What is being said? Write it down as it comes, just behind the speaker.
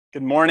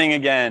Good morning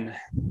again.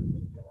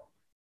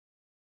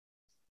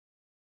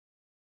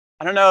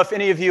 I don't know if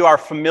any of you are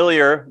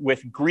familiar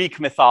with Greek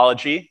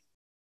mythology.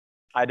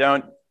 I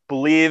don't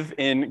believe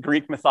in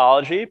Greek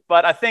mythology,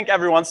 but I think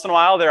every once in a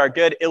while there are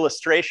good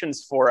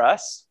illustrations for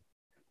us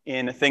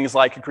in things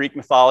like Greek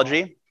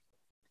mythology.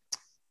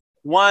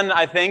 One,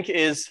 I think,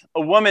 is a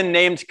woman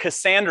named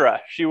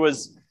Cassandra. She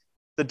was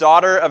the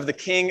daughter of the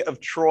king of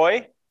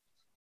Troy,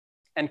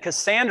 and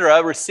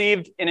Cassandra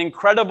received an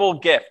incredible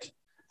gift.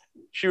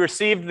 She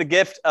received the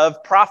gift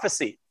of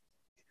prophecy.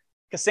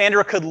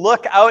 Cassandra could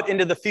look out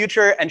into the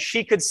future and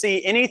she could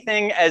see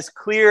anything as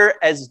clear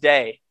as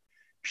day.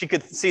 She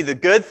could see the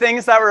good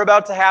things that were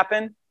about to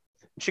happen.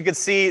 She could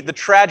see the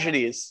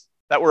tragedies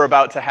that were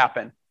about to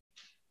happen.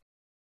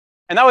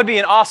 And that would be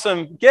an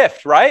awesome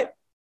gift, right?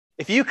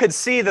 If you could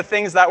see the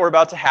things that were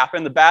about to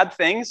happen, the bad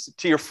things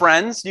to your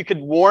friends, you could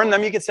warn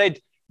them. You could say,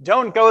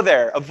 don't go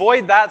there.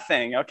 Avoid that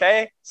thing,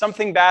 okay?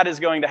 Something bad is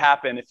going to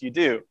happen if you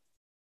do.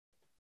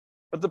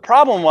 But the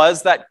problem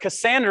was that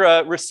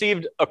Cassandra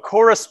received a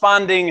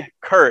corresponding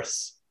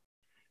curse.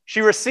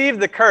 She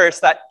received the curse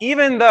that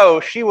even though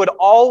she would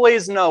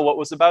always know what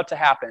was about to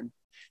happen,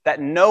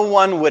 that no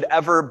one would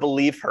ever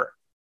believe her.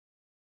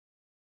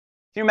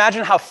 Can you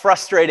imagine how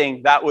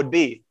frustrating that would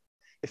be?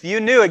 If you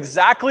knew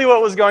exactly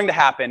what was going to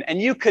happen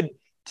and you could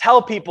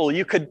tell people,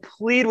 you could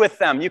plead with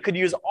them, you could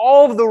use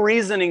all of the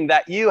reasoning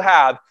that you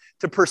have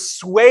to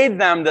persuade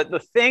them that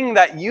the thing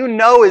that you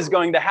know is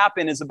going to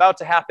happen is about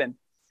to happen,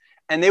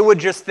 and they would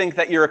just think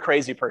that you're a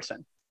crazy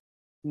person.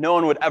 No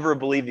one would ever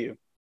believe you.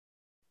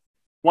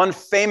 One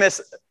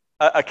famous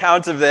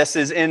account of this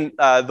is in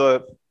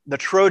the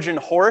Trojan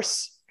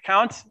horse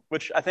account,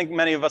 which I think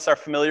many of us are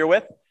familiar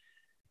with.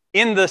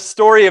 In the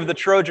story of the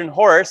Trojan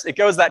horse, it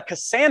goes that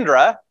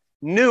Cassandra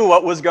knew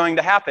what was going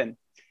to happen,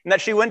 and that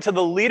she went to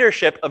the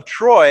leadership of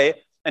Troy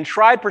and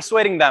tried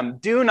persuading them,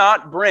 do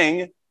not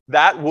bring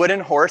that wooden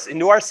horse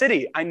into our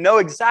city. I know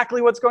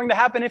exactly what's going to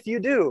happen if you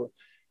do.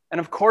 And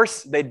of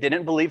course, they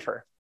didn't believe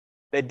her.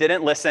 They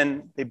didn't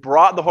listen. They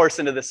brought the horse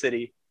into the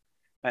city,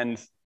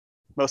 and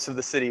most of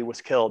the city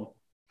was killed.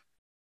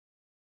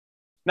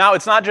 Now,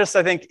 it's not just,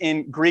 I think,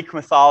 in Greek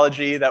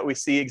mythology that we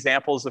see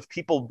examples of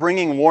people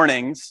bringing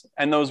warnings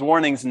and those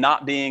warnings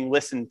not being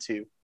listened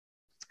to.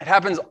 It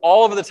happens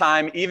all of the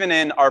time, even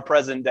in our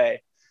present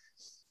day.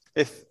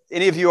 If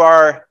any of you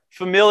are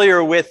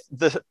familiar with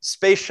the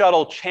Space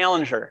Shuttle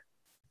Challenger,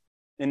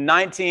 in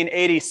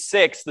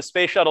 1986, the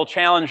Space Shuttle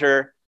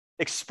Challenger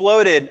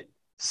exploded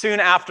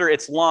soon after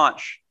its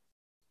launch.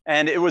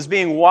 And it was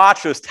being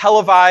watched. It was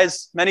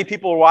televised. Many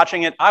people were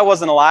watching it. I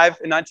wasn't alive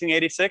in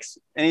 1986.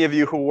 Any of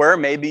you who were,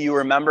 maybe you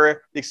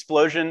remember the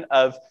explosion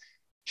of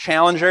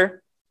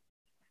Challenger.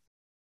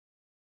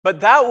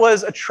 But that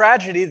was a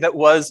tragedy that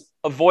was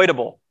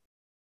avoidable.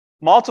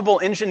 Multiple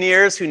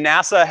engineers who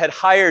NASA had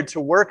hired to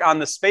work on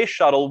the space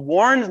shuttle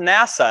warned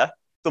NASA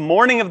the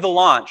morning of the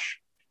launch.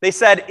 They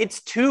said,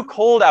 it's too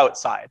cold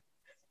outside.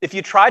 If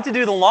you tried to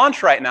do the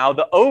launch right now,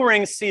 the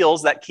O-ring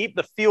seals that keep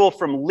the fuel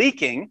from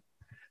leaking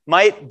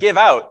might give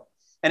out.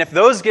 And if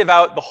those give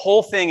out, the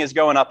whole thing is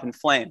going up in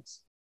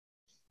flames.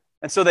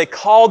 And so they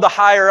called the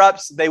higher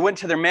ups. They went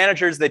to their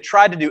managers. They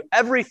tried to do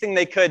everything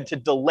they could to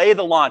delay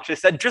the launch. They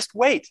said, just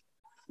wait.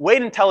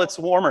 Wait until it's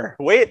warmer.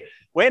 Wait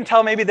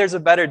until maybe there's a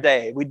better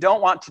day. We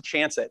don't want to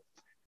chance it.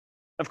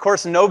 Of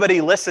course,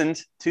 nobody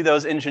listened to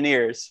those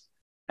engineers.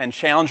 And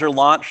Challenger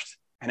launched,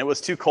 and it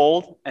was too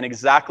cold. And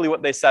exactly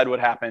what they said would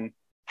happen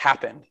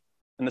happened,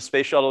 and the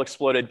space shuttle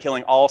exploded,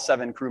 killing all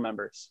 7 crew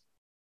members.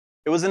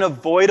 It was an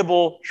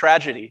avoidable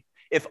tragedy,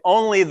 if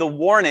only the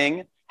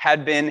warning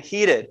had been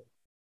heeded. And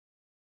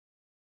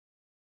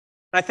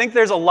I think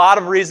there's a lot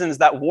of reasons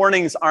that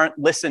warnings aren't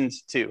listened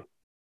to.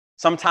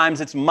 Sometimes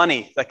it's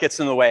money that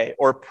gets in the way,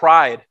 or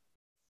pride.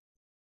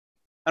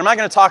 I'm not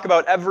going to talk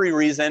about every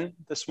reason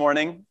this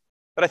morning,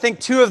 but I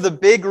think 2 of the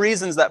big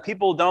reasons that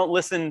people don't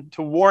listen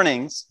to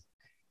warnings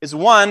is,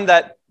 one,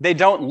 that they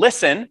don't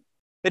listen.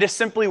 They just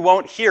simply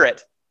won't hear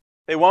it.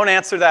 They won't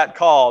answer that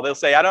call. They'll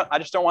say, I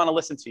just don't want to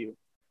listen to you.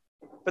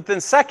 But then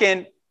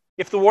second,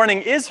 if the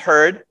warning is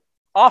heard,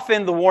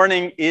 often the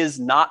warning is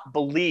not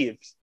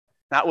believed.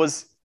 That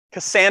was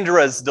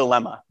Cassandra's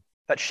dilemma,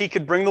 that she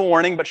could bring the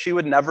warning, but she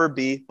would never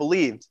be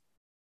believed.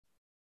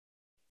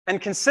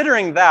 And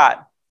considering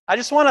that, I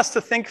just want us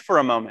to think for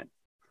a moment.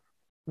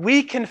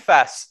 We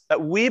confess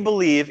that we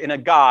believe in a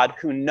God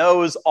who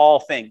knows all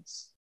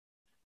things,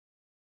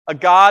 a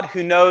God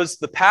who knows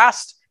the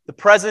past, the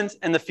present,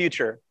 and the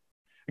future.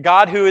 A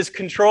God who is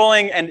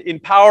controlling and in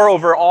power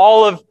over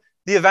all of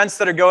the events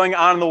that are going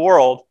on in the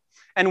world.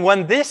 And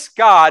when this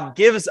God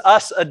gives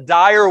us a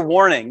dire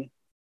warning,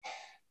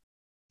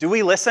 do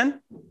we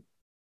listen?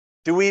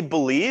 Do we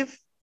believe?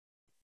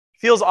 It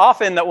feels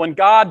often that when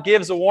God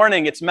gives a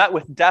warning, it's met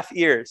with deaf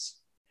ears.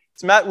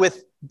 It's met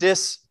with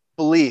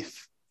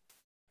disbelief.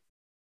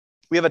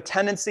 We have a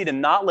tendency to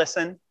not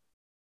listen.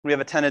 We have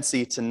a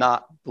tendency to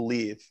not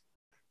believe.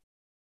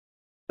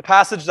 The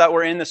passage that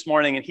we're in this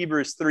morning in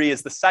Hebrews 3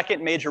 is the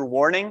second major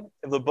warning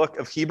of the book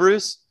of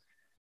Hebrews.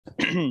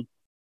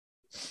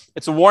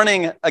 It's a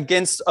warning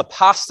against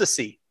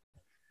apostasy,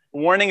 a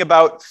warning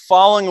about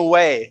falling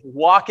away,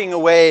 walking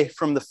away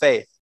from the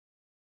faith.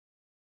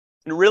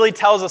 It really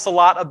tells us a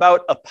lot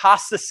about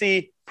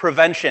apostasy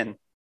prevention.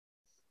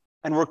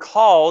 And we're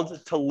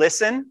called to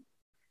listen,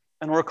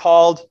 and we're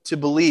called to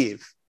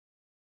believe.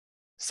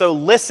 So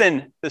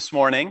listen this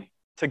morning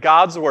to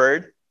God's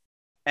word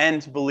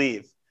and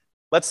believe.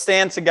 Let's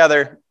stand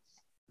together.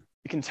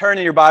 You can turn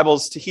in your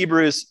Bibles to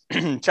Hebrews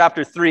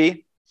chapter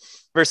 3,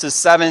 verses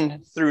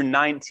 7 through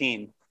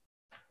 19.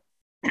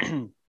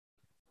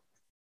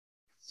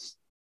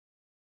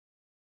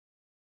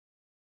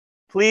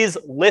 Please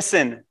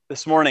listen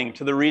this morning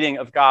to the reading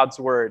of God's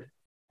word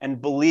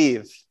and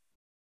believe.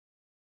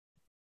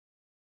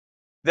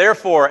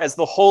 Therefore, as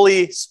the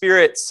Holy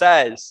Spirit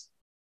says,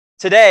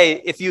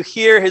 today, if you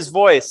hear his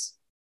voice,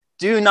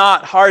 do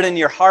not harden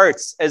your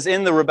hearts as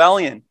in the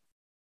rebellion,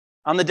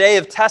 on the day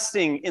of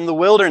testing in the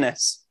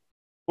wilderness,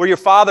 where your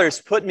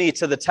fathers put me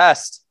to the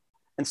test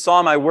and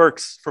saw my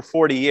works for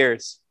 40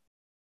 years.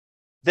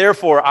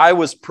 Therefore, I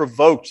was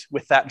provoked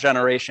with that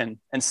generation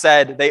and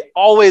said, they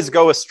always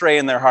go astray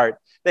in their heart.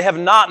 They have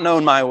not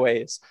known my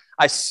ways.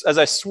 As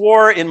I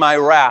swore in my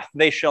wrath,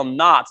 they shall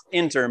not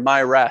enter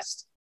my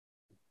rest.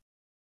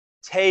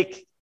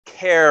 Take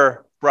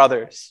care,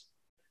 brothers,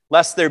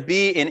 lest there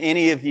be in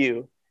any of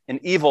you an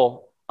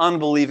evil,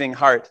 unbelieving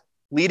heart,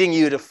 leading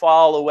you to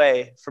fall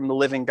away from the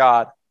living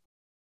God.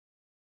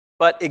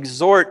 But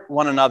exhort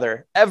one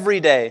another every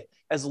day,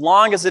 as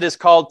long as it is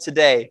called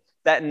today,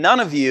 that none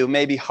of you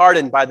may be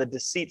hardened by the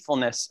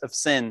deceitfulness of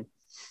sin.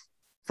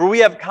 For we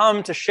have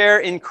come to share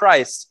in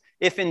Christ,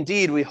 if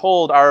indeed we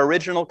hold our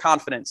original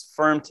confidence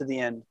firm to the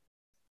end.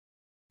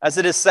 As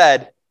it is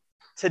said,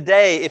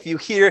 today, if you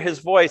hear his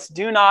voice,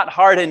 do not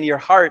harden your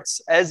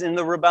hearts as in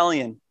the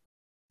rebellion.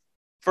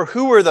 For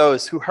who were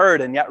those who heard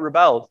and yet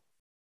rebelled?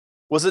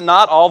 Was it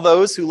not all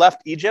those who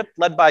left Egypt,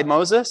 led by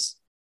Moses?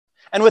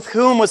 And with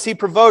whom was he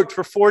provoked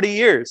for 40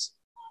 years?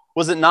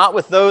 Was it not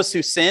with those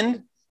who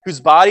sinned, whose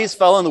bodies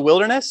fell in the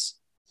wilderness?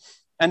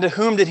 And to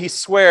whom did he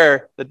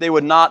swear that they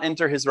would not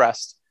enter his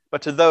rest,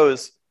 but to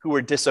those who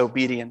were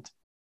disobedient?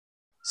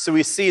 So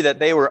we see that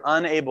they were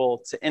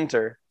unable to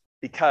enter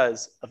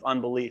because of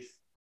unbelief.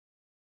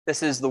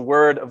 This is the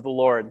word of the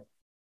Lord.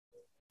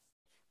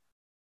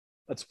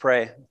 Let's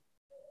pray.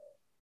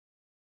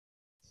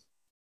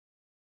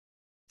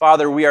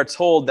 Father, we are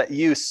told that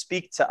you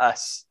speak to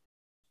us.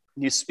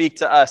 You speak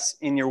to us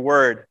in your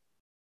word.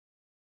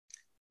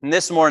 And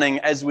this morning,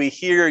 as we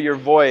hear your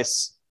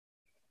voice,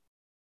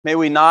 may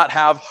we not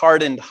have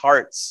hardened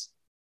hearts.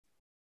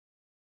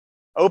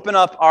 Open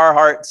up our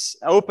hearts,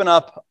 open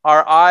up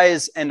our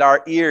eyes and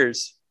our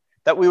ears,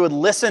 that we would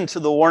listen to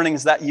the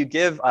warnings that you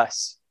give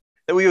us,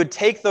 that we would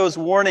take those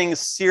warnings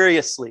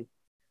seriously,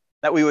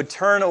 that we would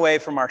turn away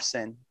from our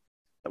sin,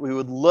 that we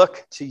would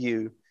look to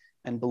you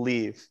and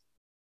believe.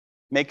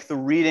 Make the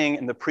reading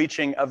and the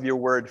preaching of your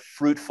word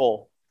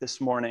fruitful this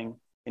morning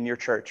in your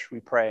church, we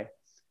pray.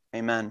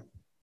 Amen.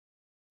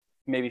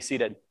 You may be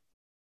seated.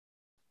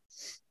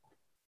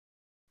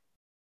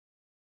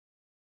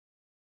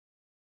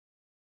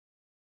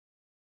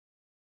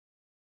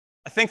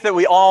 I think that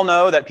we all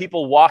know that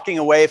people walking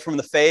away from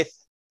the faith,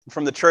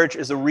 from the church,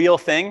 is a real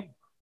thing.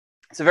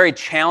 It's a very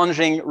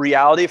challenging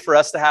reality for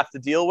us to have to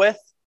deal with.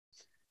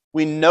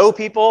 We know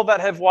people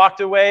that have walked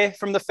away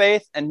from the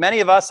faith, and many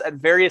of us at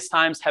various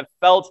times have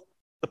felt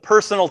the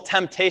personal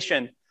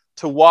temptation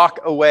to walk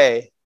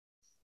away.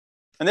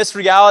 And this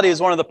reality is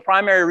one of the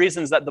primary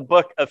reasons that the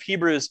book of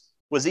Hebrews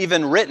was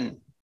even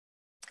written.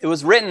 It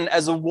was written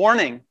as a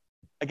warning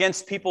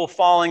against people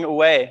falling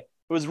away.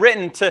 It was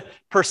written to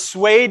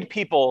persuade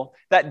people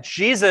that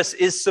Jesus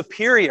is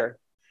superior.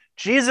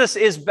 Jesus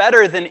is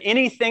better than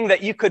anything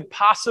that you could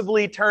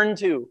possibly turn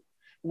to.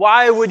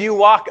 Why would you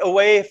walk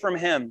away from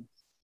him?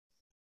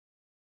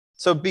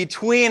 So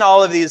between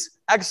all of these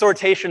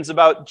exhortations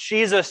about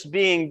Jesus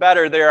being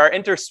better, there are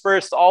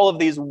interspersed all of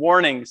these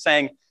warnings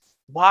saying,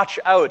 watch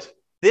out.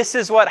 This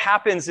is what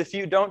happens if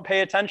you don't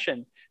pay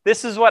attention.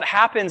 This is what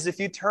happens if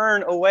you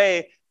turn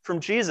away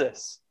from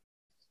Jesus.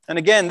 And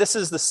again, this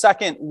is the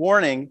second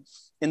warning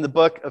in the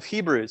book of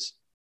Hebrews.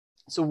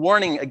 It's a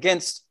warning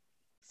against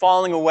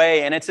falling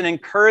away, and it's an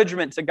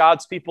encouragement to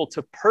God's people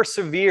to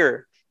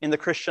persevere in the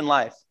Christian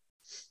life.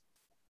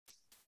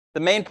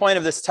 The main point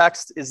of this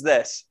text is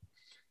this.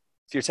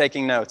 If you're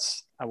taking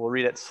notes, I will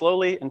read it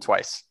slowly and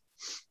twice.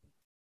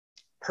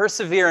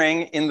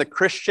 Persevering in the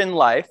Christian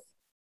life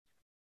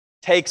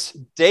takes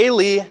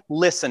daily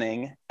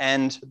listening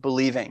and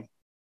believing.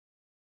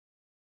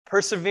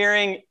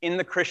 Persevering in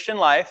the Christian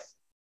life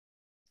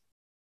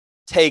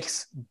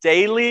takes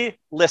daily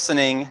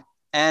listening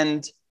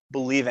and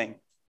believing.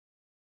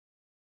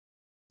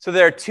 So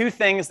there are two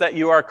things that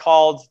you are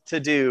called to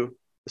do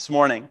this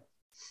morning.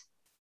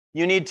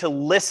 You need to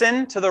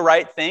listen to the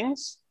right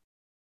things,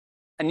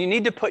 and you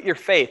need to put your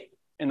faith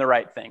in the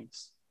right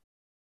things.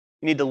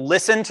 You need to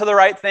listen to the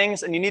right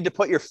things, and you need to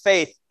put your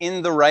faith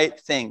in the right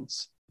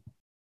things.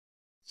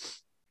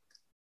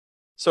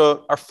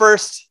 So our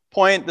first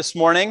point this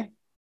morning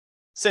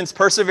Since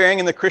persevering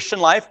in the Christian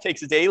life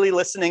takes daily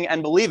listening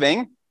and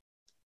believing,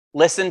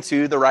 listen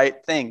to the right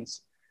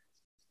things.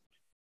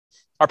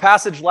 Our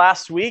passage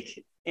last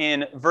week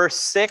in verse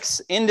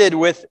 6 ended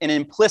with an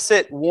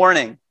implicit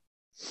warning.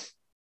 It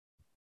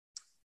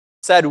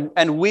said,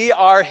 "And we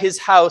are his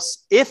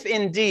house, if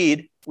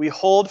indeed we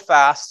hold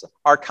fast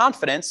our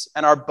confidence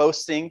and our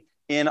boasting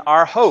in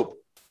our hope."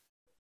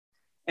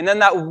 And then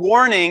that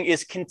warning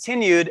is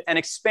continued and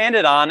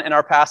expanded on in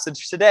our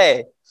passage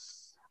today.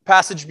 The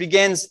passage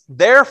begins,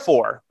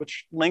 "Therefore,"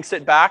 which links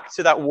it back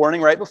to that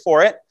warning right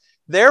before it.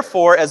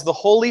 "Therefore, as the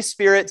Holy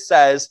Spirit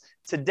says,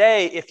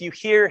 today, if you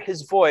hear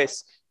his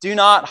voice, do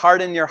not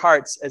harden your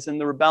hearts as in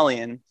the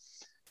rebellion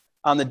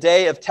on the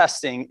day of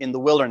testing in the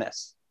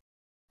wilderness."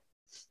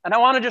 And I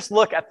want to just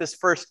look at this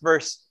first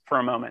verse for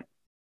a moment.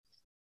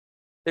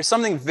 There's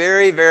something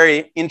very,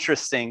 very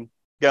interesting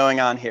going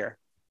on here.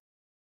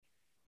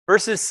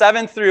 Verses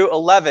 7 through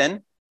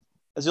 11,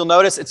 as you'll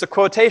notice, it's a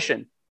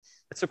quotation.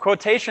 It's a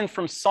quotation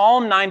from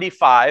Psalm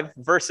 95,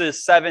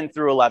 verses 7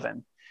 through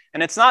 11.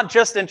 And it's not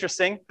just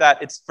interesting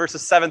that it's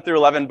verses 7 through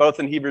 11, both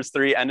in Hebrews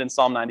 3 and in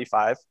Psalm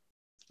 95.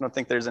 I don't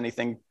think there's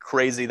anything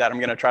crazy that I'm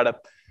going to try to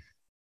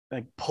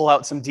pull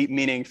out some deep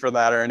meaning for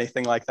that or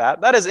anything like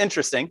that. That is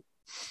interesting.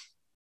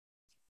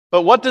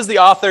 But what does the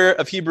author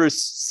of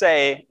Hebrews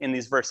say in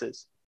these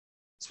verses?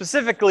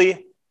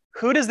 Specifically,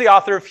 who does the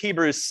author of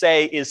Hebrews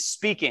say is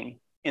speaking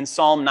in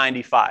Psalm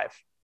 95?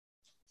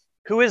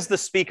 Who is the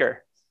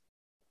speaker?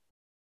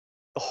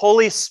 The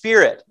Holy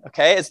Spirit,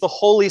 okay? It's the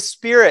Holy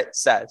Spirit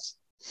says.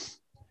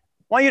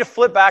 I want you to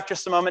flip back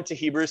just a moment to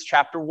Hebrews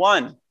chapter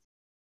 1.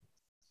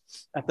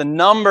 At the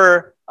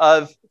number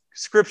of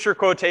scripture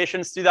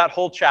quotations through that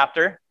whole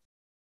chapter,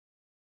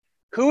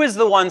 who is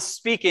the one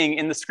speaking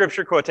in the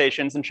scripture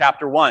quotations in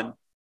chapter 1?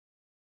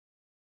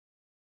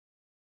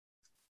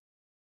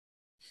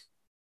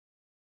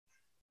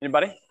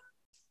 Anybody?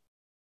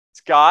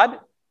 It's God.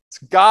 It's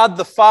God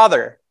the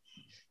Father.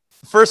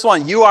 The first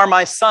one, "You are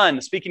my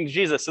son," speaking to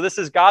Jesus. So this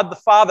is God the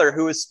Father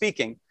who is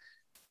speaking.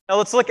 Now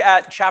let's look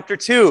at chapter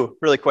 2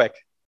 really quick.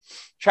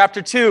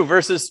 Chapter 2,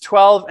 verses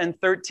 12 and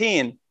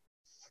 13.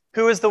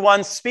 Who is the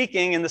one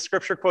speaking in the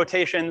scripture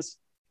quotations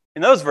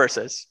in those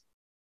verses?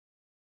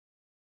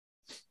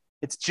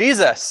 It's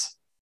Jesus.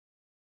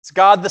 It's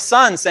God the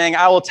Son saying,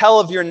 "I will tell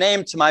of your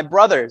name to my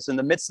brothers. In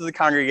the midst of the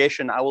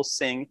congregation, I will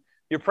sing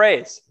your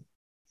praise."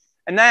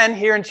 And then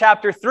here in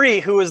chapter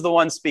 3, who is the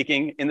one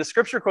speaking in the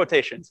scripture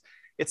quotations?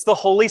 It's the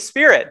Holy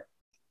Spirit.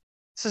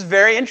 This is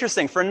very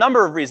interesting for a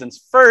number of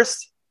reasons.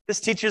 First, this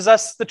teaches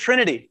us the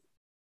Trinity,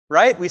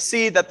 right? We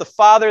see that the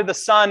Father, the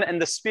Son,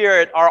 and the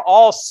Spirit are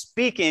all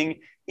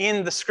speaking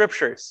in the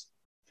scriptures.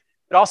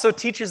 It also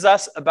teaches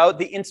us about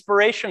the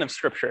inspiration of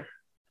Scripture.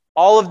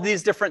 All of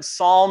these different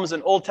Psalms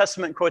and Old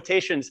Testament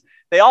quotations,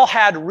 they all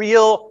had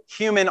real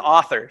human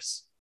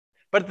authors.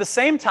 But at the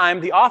same time,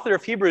 the author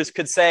of Hebrews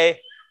could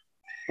say,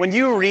 when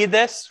you read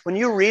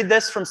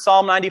this from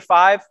Psalm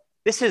 95,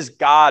 this is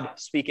God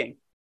speaking.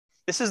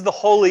 This is the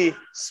Holy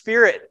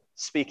Spirit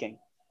speaking.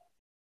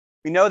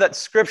 We know that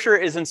Scripture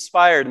is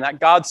inspired and that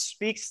God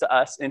speaks to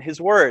us in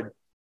his word.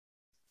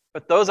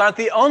 But those aren't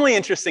the only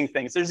interesting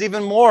things. There's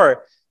even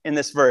more in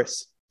this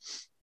verse.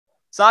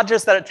 It's not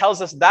just that it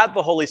tells us that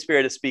the Holy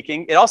Spirit is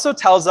speaking. It also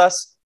tells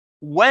us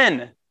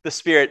when the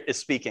Spirit is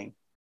speaking.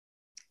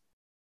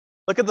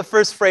 Look at the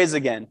first phrase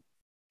again.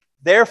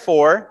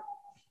 "Therefore,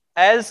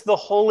 as the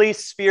Holy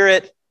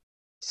Spirit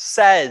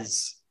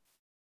says."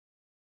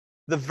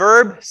 The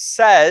verb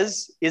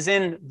 "says" is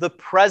in the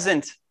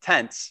present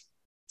tense.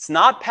 It's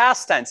not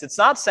past tense. It's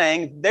not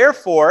saying,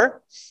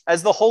 "Therefore,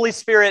 as the Holy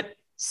Spirit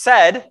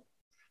said,"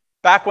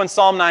 back when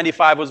Psalm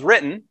 95 was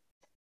written.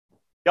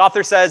 The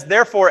author says,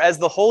 "Therefore, as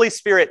the Holy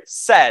Spirit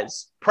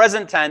says,"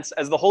 present tense,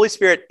 as the Holy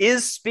Spirit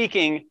is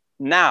speaking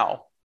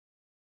now.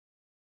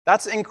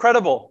 That's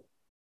incredible.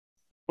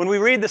 When we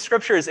read the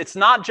scriptures, it's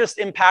not just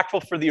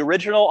impactful for the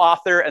original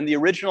author and the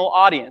original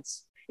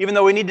audience, even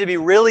though we need to be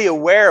really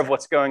aware of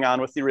what's going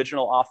on with the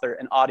original author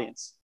and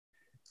audience.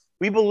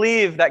 We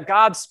believe that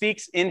God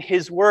speaks in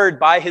his word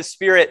by his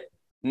Spirit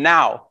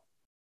now,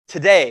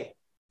 today.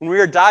 When we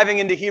are diving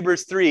into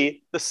Hebrews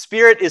 3, the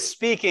Spirit is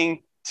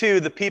speaking to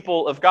the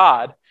people of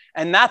God.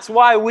 And that's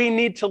why we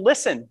need to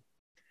listen.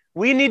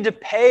 We need to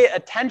pay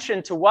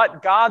attention to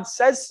what God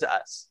says to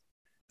us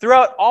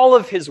throughout all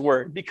of his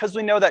word, because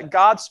we know that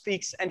God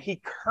speaks and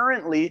he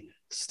currently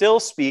still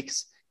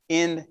speaks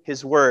in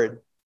his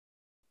word.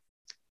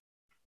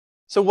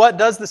 So what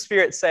does the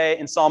Spirit say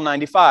in Psalm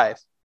 95?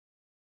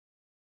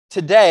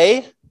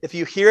 "Today, if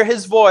you hear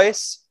his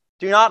voice,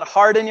 do not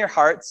harden your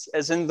hearts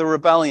as in the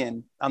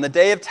rebellion, on the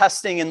day of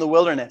testing in the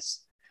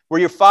wilderness, where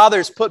your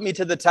fathers put me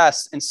to the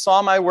test and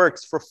saw my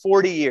works for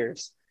 40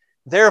 years.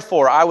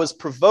 Therefore, I was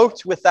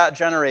provoked with that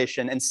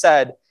generation and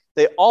said,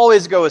 they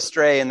always go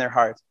astray in their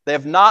heart. They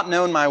have not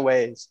known my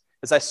ways.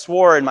 As I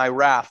swore in my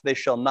wrath, they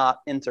shall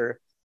not enter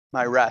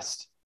my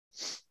rest."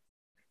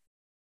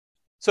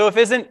 So if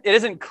it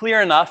isn't clear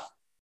enough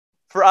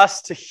for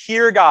us to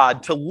hear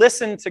God, to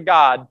listen to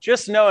God,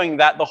 just knowing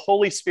that the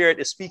Holy Spirit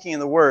is speaking in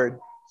the word,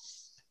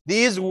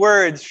 These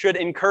words should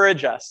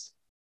encourage us.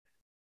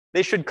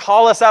 They should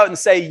call us out and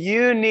say,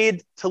 you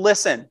need to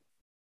listen.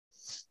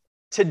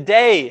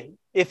 Today,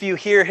 if you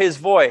hear his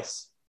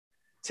voice,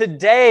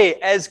 today,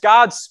 as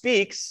God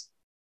speaks,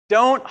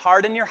 don't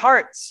harden your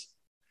hearts.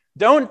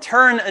 Don't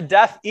turn a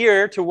deaf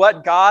ear to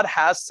what God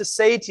has to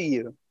say to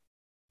you.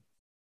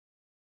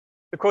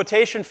 The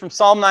quotation from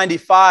Psalm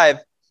 95,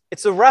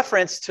 it's a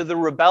reference to the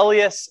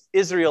rebellious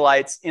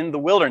Israelites in the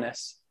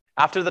wilderness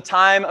after the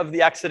time of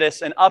the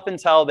Exodus and up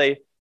until they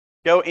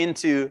go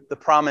into the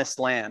promised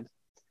land.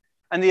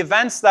 And the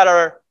events that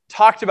are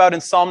talked about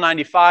in Psalm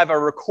 95 are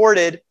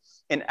recorded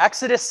in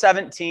Exodus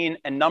 17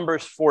 and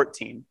Numbers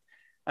 14.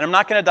 And I'm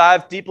not going to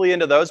dive deeply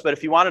into those, but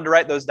if you wanted to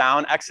write those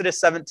down, Exodus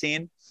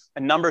 17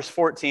 and Numbers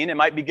 14, it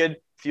might be good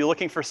if you're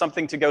looking for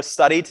something to go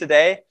study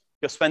today,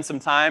 go spend some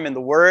time in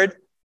the Word,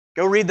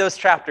 go read those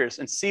chapters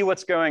and see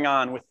what's going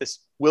on with this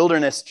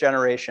wilderness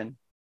generation.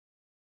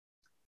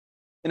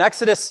 In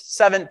Exodus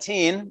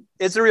 17,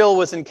 Israel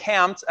was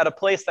encamped at a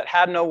place that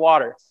had no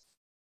water.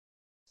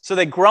 So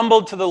they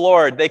grumbled to the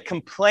Lord. They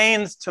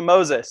complained to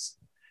Moses.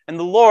 And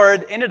the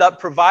Lord ended up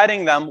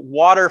providing them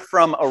water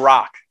from a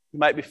rock. You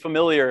might be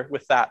familiar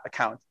with that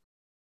account.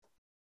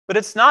 But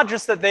it's not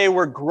just that they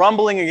were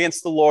grumbling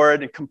against the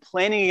Lord and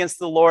complaining against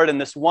the Lord in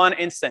this one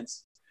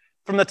instance.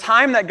 From the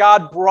time that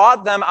God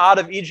brought them out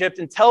of Egypt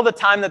until the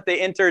time that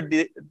they entered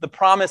the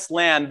promised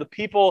land, the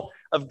people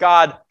of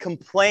God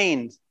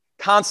complained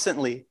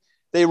constantly.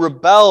 They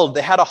rebelled.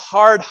 They had a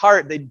hard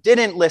heart. They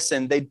didn't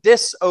listen. They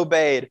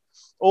disobeyed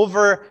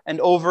over and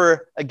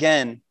over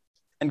again.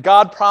 And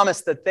God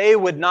promised that they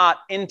would not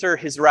enter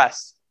his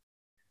rest.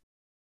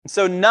 And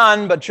so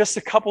none but just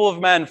a couple of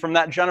men from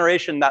that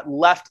generation that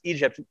left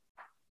Egypt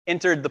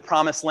entered the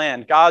promised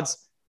land.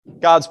 God's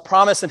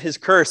promise and his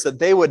curse that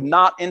they would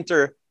not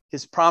enter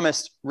his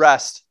promised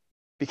rest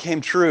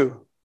became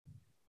true.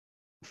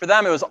 For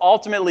them, it was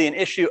ultimately an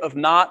issue of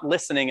not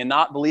listening and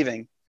not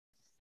believing.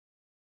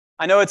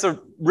 I know it's a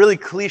really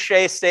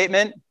cliche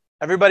statement.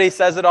 Everybody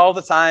says it all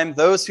the time.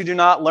 Those who do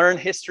not learn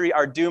history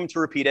are doomed to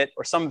repeat it,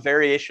 or some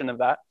variation of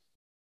that.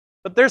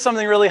 But there's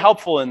something really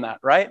helpful in that,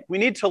 right? We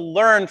need to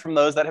learn from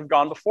those that have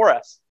gone before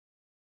us.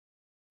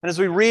 And as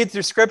we read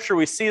through Scripture,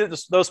 we see that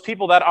those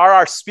people that are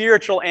our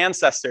spiritual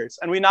ancestors.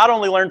 And we not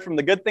only learn from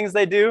the good things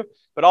they do,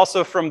 but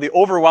also from the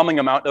overwhelming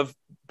amount of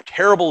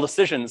terrible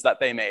decisions that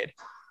they made.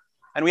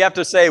 And we have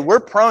to say, we're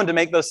prone to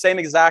make those same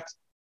exact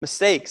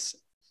mistakes.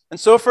 And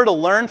so if we're to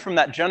learn from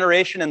that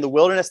generation in the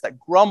wilderness that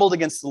grumbled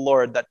against the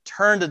Lord, that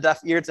turned a deaf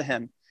ear to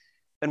him,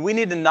 then we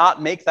need to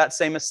not make that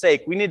same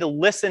mistake. We need to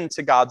listen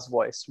to God's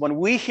voice. When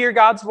we hear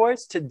God's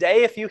voice,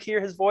 today, if you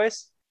hear his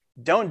voice,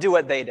 don't do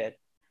what they did.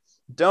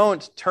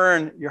 Don't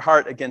turn your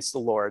heart against the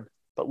Lord,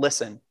 but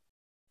listen.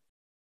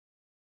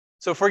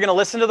 So if we're going to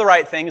listen to the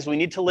right things, we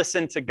need to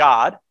listen to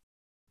God,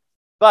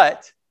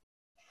 but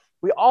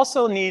we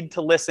also need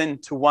to listen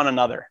to one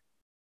another.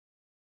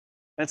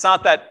 And it's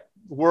not that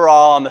we're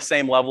all on the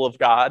same level of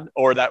God,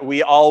 or that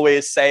we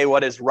always say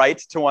what is right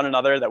to one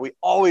another, that we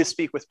always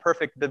speak with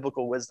perfect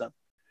biblical wisdom.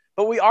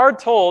 But we are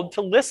told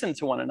to listen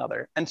to one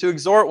another and to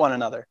exhort one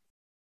another.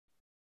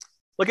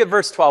 Look at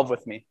verse 12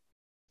 with me.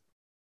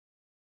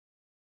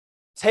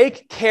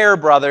 Take care,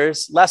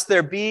 brothers, lest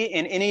there be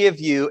in any of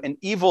you an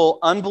evil,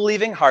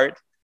 unbelieving heart,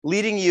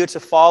 leading you to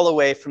fall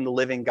away from the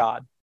living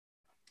God.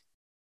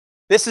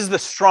 This is the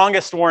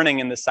strongest warning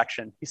in this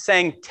section. He's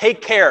saying,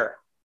 take care,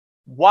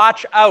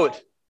 watch out,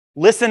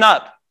 listen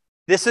up.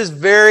 This is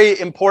very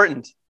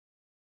important.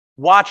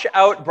 Watch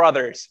out,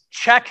 brothers.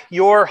 Check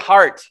your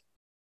heart.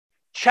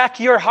 Check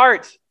your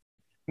heart.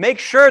 Make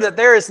sure that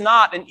there is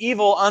not an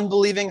evil,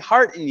 unbelieving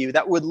heart in you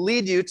that would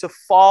lead you to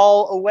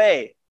fall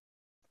away.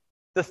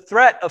 The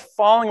threat of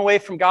falling away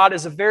from God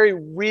is a very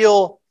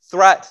real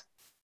threat.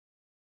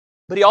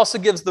 But he also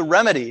gives the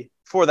remedy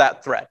for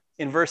that threat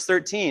in verse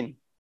 13.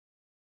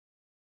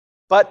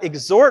 But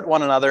exhort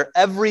one another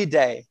every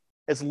day,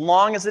 as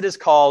long as it is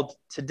called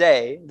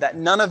today, that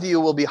none of you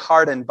will be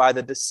hardened by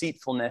the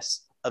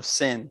deceitfulness of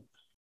sin.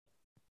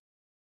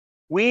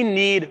 We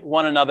need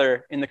one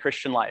another in the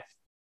Christian life.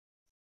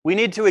 We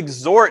need to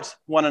exhort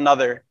one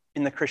another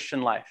in the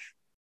Christian life.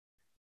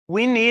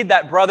 We need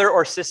that brother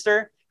or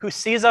sister who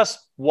sees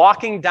us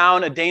walking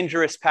down a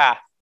dangerous path,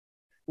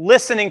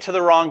 listening to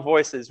the wrong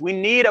voices. We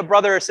need a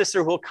brother or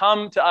sister who will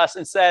come to us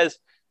and says,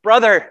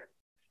 brother,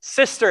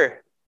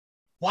 sister,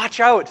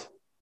 watch out.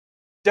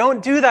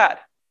 Don't do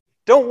that.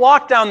 Don't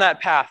walk down that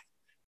path.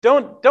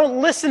 Don't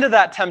listen to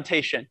that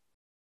temptation.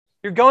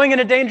 You're going in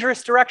a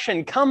dangerous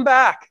direction. Come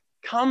back.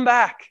 Come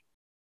back.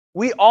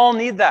 We all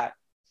need that.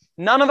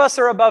 None of us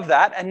are above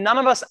that, and none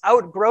of us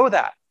outgrow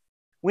that.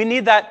 We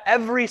need that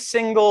every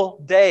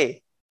single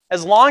day,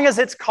 as long as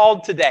it's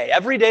called today.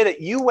 Every day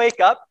that you wake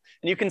up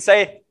and you can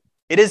say,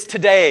 it is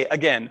today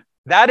again.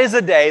 That is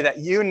a day that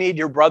you need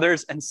your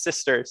brothers and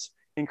sisters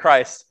in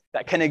Christ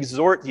that can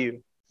exhort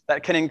you,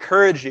 that can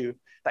encourage you,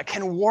 that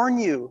can warn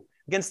you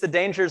against the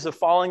dangers of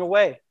falling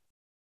away.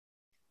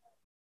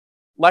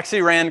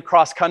 Lexi ran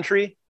cross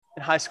country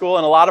in high school,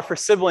 and a lot of her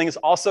siblings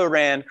also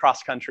ran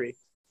cross country.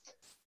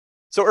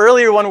 So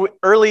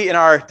early in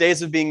our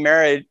days of being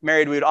married,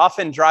 we would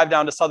often drive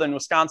down to southern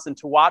Wisconsin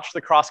to watch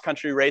the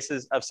cross-country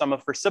races of some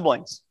of her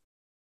siblings.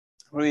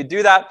 When we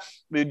do that,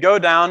 we would go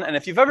down, and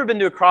if you've ever been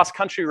to a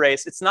cross-country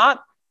race, it's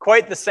not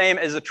quite the same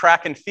as a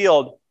track and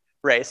field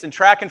race. In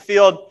track and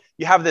field,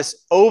 you have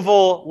this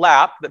oval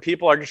lap that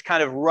people are just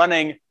kind of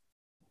running,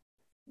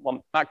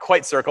 well, not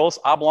quite circles,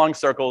 oblong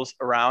circles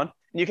around.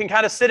 And you can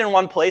kind of sit in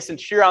one place and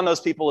cheer on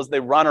those people as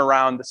they run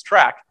around this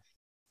track.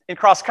 In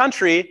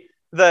cross-country,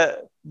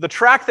 the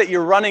track that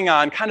you're running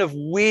on kind of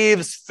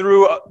weaves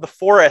through the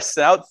forest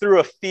and out through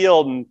a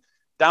field and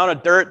down a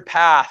dirt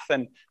path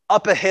and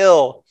up a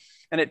hill.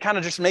 And it kind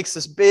of just makes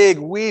this big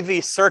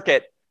weavy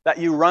circuit that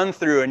you run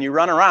through and you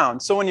run around.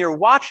 So when you're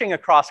watching a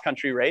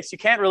cross-country race, you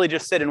can't really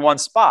just sit in one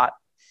spot.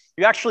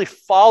 You actually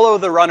follow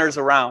the runners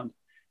around.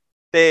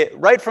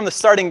 Right from the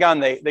starting gun,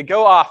 they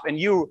go off and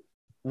you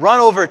run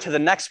over to the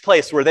next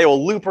place where they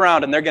will loop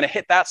around and they're going to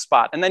hit that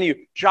spot. And then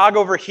you jog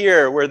over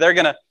here where they're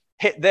going to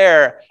hit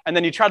there, and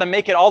then you try to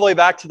make it all the way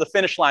back to the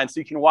finish line so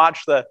you can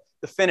watch the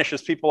finish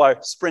as people are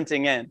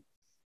sprinting in.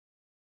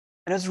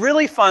 And it's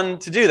really fun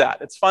to do that.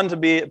 It's fun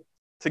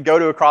to go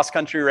to a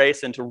cross-country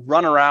race and to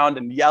run around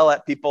and yell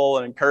at people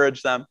and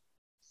encourage them.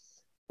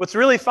 What's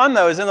really fun,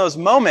 though, is in those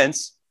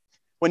moments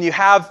when you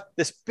have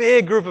this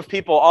big group of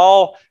people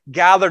all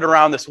gathered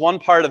around this one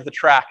part of the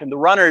track, and the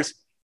runners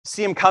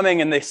see them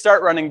coming and they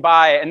start running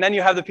by, and then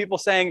you have the people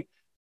saying,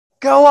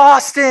 "Go,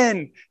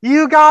 Austin,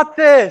 you got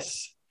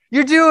this.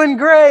 You're doing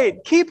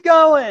great. Keep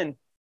going."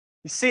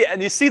 You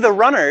see the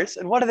runners,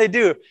 and what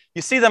do?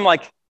 You see them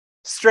like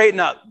straighten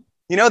up.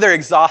 You know they're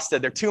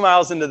exhausted. They're 2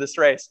 miles into this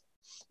race.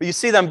 But you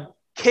see them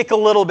kick a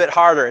little bit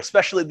harder,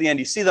 especially at the end.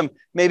 You see them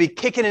maybe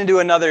kicking into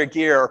another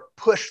gear or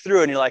push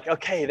through, and you're like,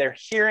 okay, they're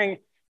hearing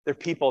their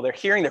people. They're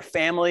hearing their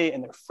family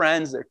and their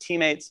friends, their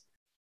teammates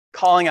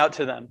calling out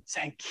to them,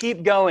 saying,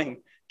 keep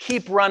going,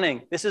 keep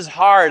running. This is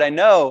hard, I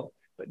know,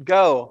 but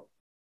go.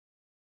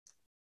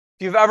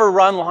 If you've ever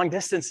run long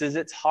distances,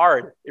 it's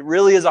hard. It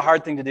really is a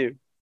hard thing to do.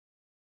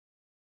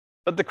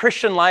 But the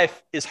Christian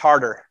life is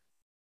harder.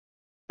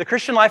 The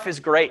Christian life is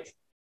great.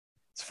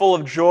 It's full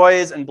of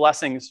joys and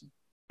blessings,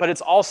 but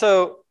it's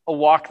also a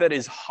walk that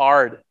is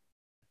hard.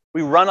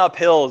 We run up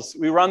hills.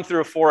 We run through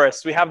a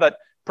forest. We have that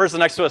person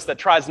next to us that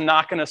tries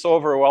knocking us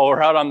over while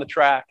we're out on the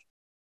track.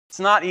 It's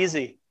not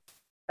easy.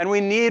 And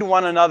we need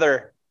one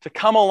another to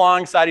come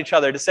alongside each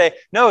other to say,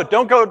 no,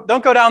 don't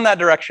go down that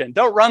direction.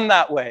 Don't run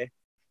that way.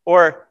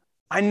 Or,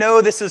 I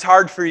know this is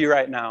hard for you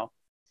right now.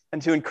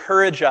 And to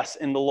encourage us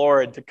in the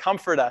Lord, to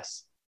comfort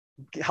us,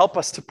 help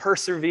us to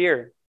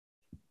persevere.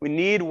 We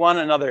need one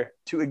another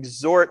to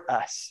exhort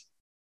us.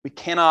 We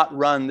cannot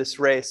run this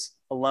race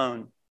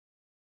alone.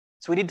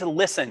 So we need to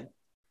listen.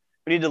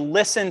 We need to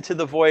listen to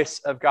the voice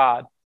of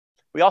God.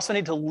 We also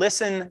need to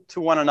listen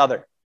to one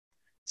another.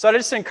 So I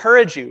just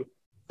encourage you,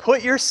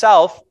 put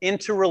yourself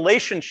into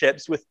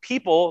relationships with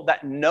people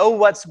that know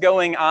what's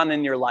going on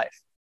in your life.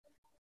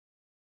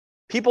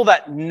 People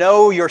that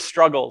know your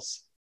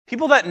struggles.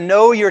 People that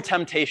know your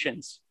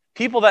temptations.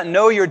 People that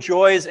know your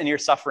joys and your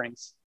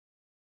sufferings.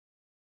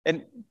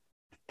 And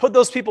put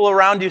those people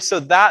around you so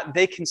that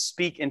they can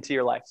speak into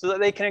your life, so that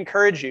they can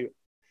encourage you.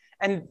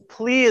 And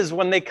please,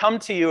 when they come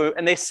to you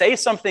and they say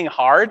something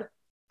hard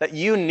that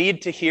you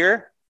need to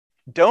hear,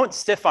 don't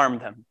stiff-arm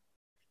them.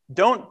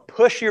 Don't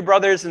push your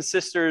brothers and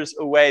sisters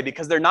away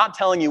because they're not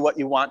telling you what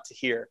you want to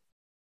hear.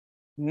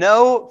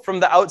 Know from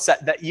the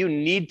outset that you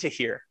need to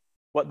hear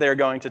what they're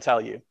going to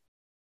tell you.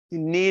 You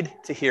need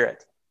to hear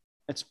it.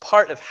 It's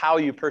part of how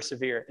you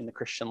persevere in the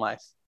Christian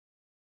life.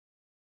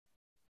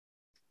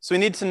 So we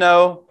need to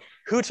know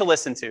who to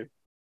listen to.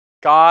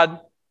 God,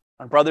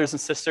 our brothers and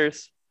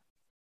sisters.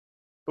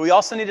 But we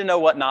also need to know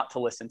what not to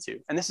listen to.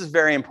 And this is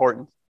very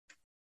important.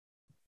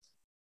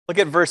 Look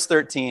at verse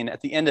 13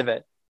 at the end of it.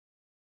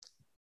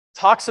 It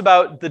talks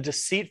about the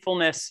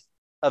deceitfulness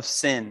of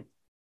sin.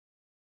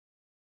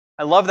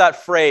 I love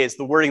that phrase,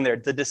 the wording there,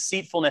 the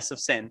deceitfulness of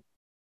sin.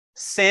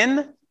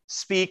 Sin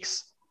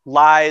speaks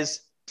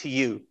lies to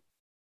you.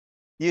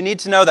 You need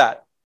to know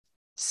that.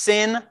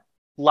 Sin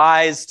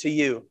lies to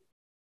you.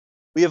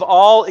 We have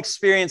all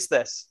experienced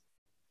this.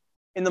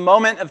 In the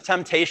moment of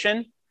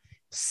temptation,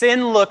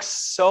 sin looks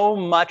so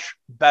much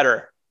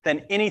better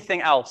than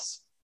anything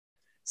else.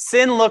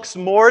 Sin looks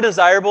more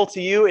desirable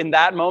to you in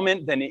that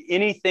moment than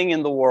anything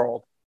in the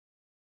world,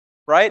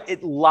 right?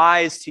 It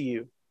lies to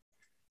you.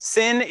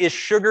 Sin is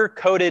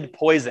sugar-coated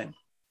poison.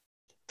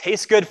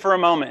 Tastes good for a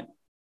moment,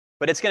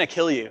 but it's going to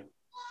kill you.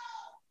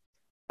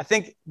 I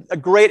think a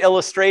great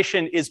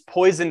illustration is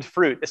poisoned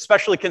fruit,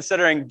 especially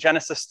considering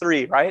Genesis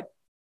 3, right?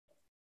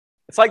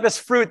 It's like this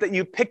fruit that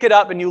you pick it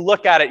up and you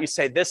look at it, you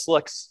say, this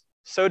looks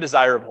so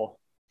desirable.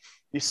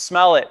 You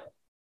smell it. It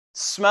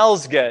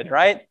smells good,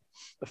 right?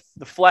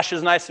 The flesh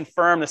is nice and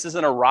firm. This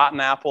isn't a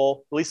rotten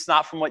apple, at least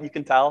not from what you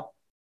can tell.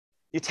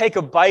 You take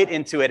a bite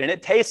into it and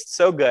it tastes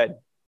so good.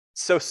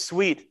 It's so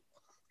sweet.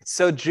 It's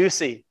so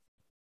juicy.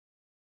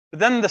 But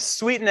then the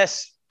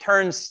sweetness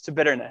turns to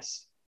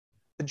bitterness.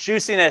 The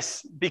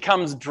juiciness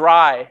becomes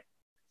dry.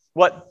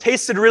 What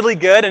tasted really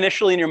good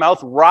initially in your mouth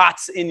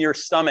rots in your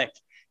stomach.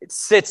 It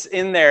sits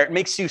in there. It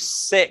makes you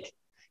sick.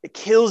 It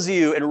kills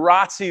you and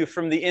rots you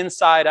from the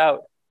inside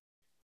out.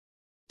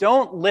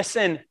 Don't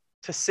listen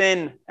to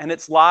sin and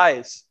its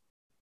lies.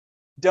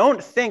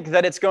 Don't think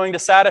that it's going to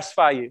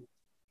satisfy you.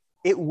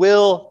 It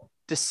will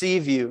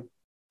deceive you.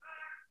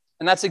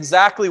 And that's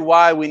exactly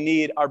why we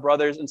need our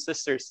brothers and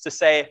sisters to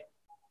say,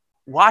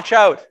 watch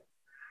out,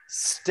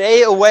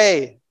 stay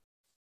away.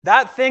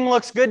 That thing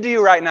looks good to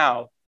you right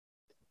now.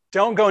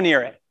 Don't go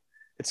near it.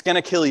 It's going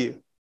to kill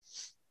you.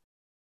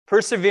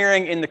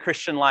 Persevering in the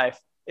Christian life,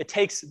 it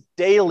takes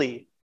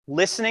daily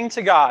listening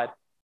to God,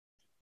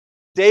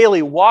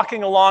 daily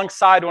walking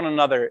alongside one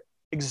another,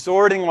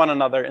 exhorting one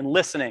another and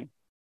listening.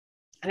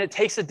 And it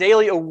takes a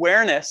daily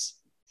awareness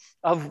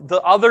of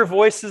the other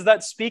voices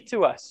that speak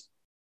to us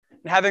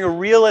and having a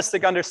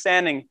realistic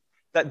understanding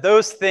that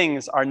those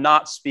things are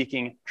not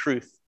speaking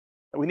truth,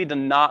 that we need to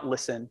not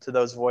listen to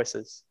those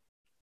voices.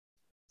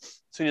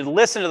 So we need to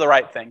listen to the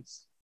right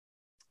things.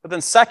 But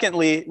then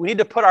secondly, we need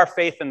to put our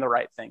faith in the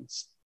right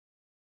things.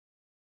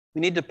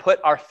 We need to put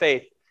our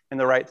faith in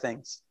the right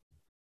things.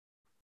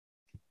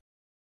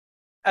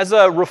 As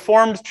a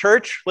Reformed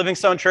church,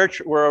 Livingstone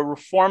Church, we're a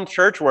Reformed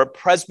church. We're a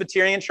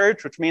Presbyterian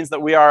church, which means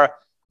that we are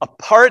a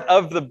part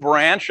of the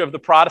branch of the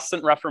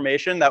Protestant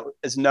Reformation that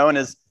is known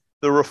as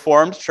the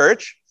Reformed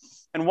Church.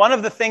 And one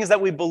of the things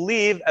that we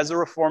believe as a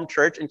Reformed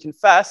church and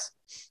confess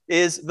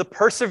is the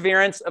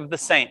perseverance of the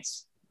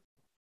saints.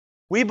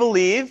 We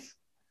believe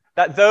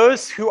that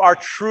those who are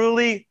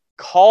truly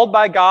called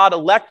by God,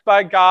 elect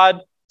by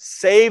God,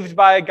 saved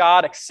by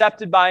God,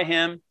 accepted by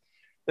Him,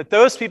 that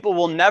those people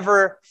will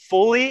never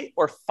fully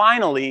or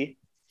finally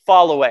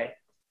fall away.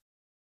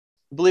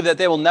 We believe that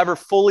they will never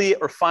fully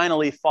or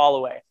finally fall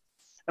away.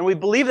 And we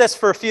believe this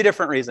for a few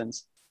different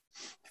reasons.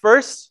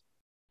 First,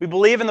 we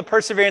believe in the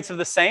perseverance of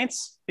the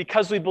saints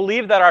because we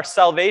believe that our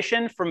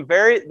salvation from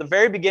the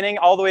very beginning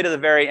all the way to the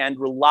very end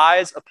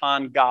relies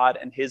upon God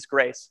and His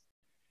grace.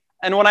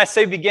 And when I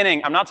say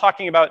beginning, I'm not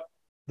talking about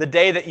the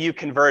day that you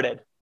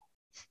converted.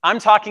 I'm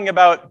talking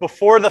about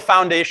before the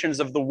foundations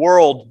of the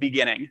world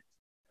beginning,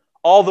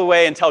 all the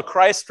way until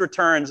Christ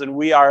returns and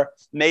we are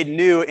made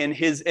new in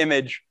His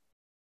image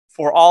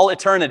for all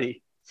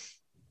eternity.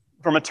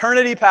 From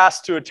eternity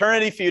past to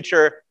eternity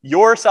future,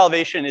 your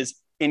salvation is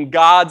in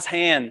God's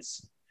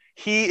hands.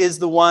 He is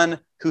the one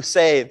who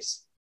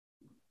saves.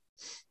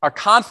 Our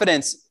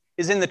confidence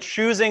is in the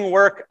choosing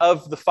work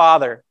of the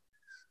Father,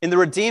 in the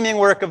redeeming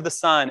work of the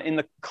Son, in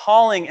the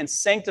calling and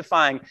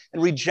sanctifying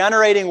and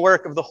regenerating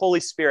work of the Holy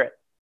Spirit.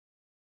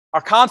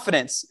 Our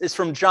confidence is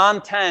from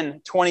John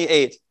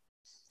 10:28,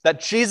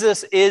 that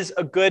Jesus is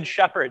a good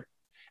shepherd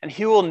and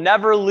He will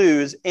never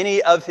lose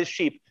any of His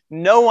sheep.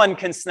 No one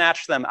can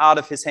snatch them out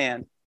of His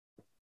hand.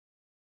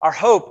 Our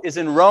hope is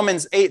in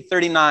Romans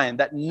 8:39,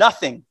 that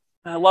nothing,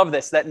 and I love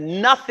this, that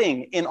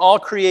nothing in all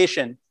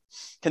creation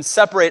can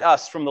separate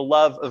us from the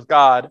love of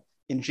God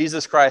in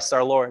Jesus Christ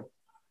our Lord.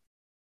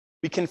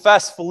 We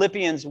confess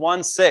Philippians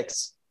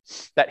 1:6,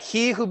 that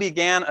He who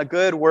began a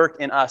good work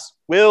in us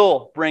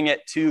will bring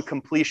it to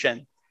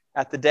completion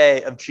at the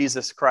day of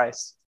Jesus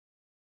Christ.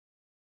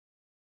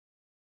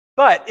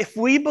 But if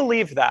we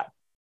believe that,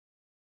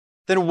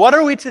 then what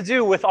are we to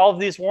do with all of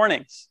these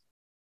warnings?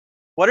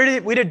 What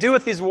are we to do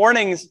with these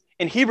warnings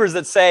in Hebrews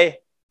that say,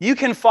 you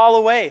can fall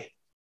away,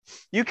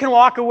 you can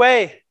walk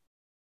away,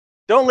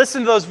 don't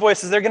listen to those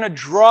voices, they're going to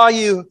draw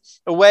you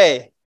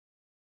away.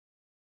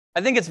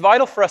 I think it's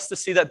vital for us to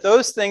see that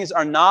those things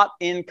are not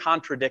in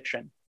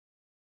contradiction.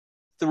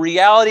 The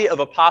reality of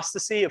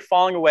apostasy, of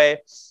falling away,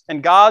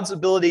 and God's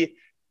ability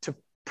to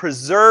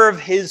preserve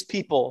His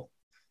people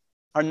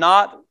are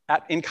not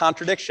in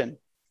contradiction.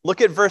 Look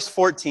at verse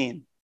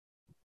 14.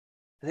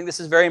 I think this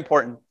is very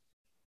important.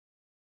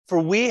 For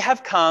we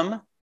have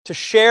come to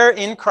share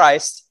in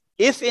Christ,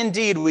 if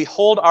indeed we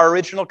hold our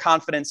original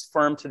confidence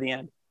firm to the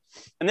end.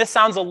 And this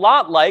sounds a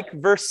lot like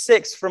verse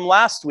 6 from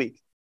last week.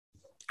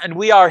 And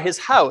we are His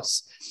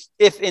house,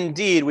 if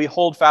indeed we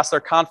hold fast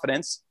our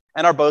confidence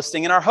and are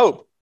boasting in our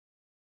hope.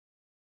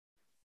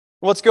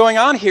 What's going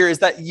on here is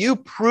that you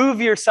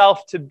prove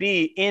yourself to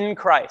be in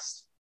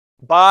Christ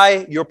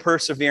by your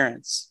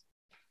perseverance.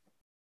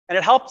 And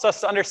it helps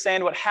us to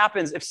understand what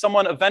happens if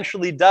someone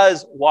eventually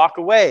does walk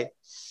away.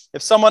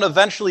 If someone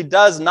eventually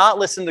does not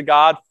listen to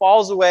God,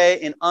 falls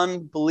away in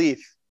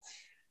unbelief.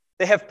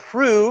 They have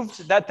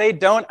proved that they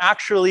don't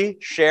actually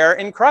share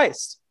in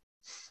Christ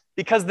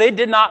because they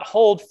did not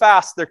hold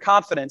fast their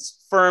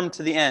confidence firm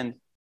to the end.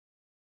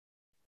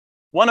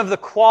 One of the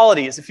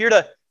qualities, if you're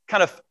to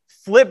kind of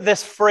flip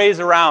this phrase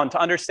around to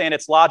understand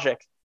its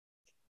logic,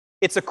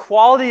 it's a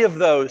quality of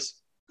those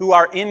who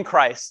are in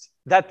Christ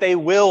that they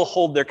will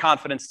hold their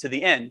confidence to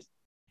the end.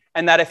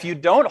 And that if you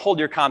don't hold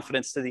your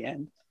confidence to the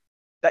end,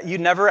 that you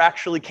never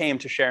actually came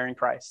to share in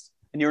Christ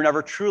and you were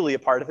never truly a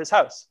part of His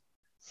house.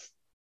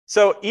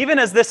 So even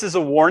as this is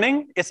a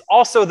warning, it's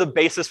also the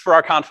basis for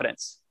our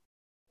confidence.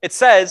 It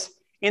says,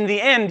 in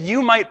the end,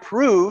 you might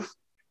prove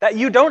that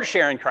you don't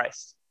share in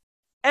Christ.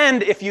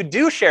 And if you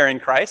do share in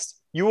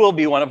Christ, you will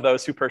be one of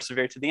those who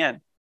persevere to the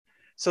end.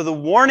 So the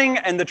warning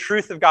and the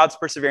truth of God's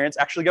perseverance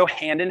actually go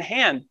hand in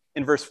hand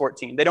in verse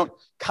 14. They don't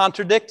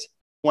contradict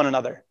one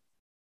another.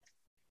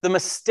 The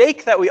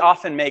mistake that we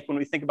often make when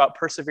we think about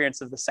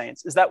perseverance of the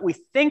saints is that we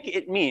think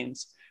it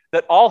means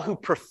that all who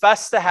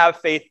profess to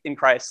have faith in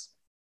Christ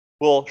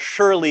will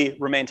surely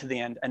remain to the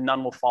end and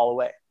none will fall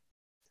away.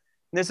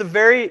 And there's a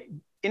very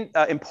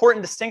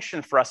important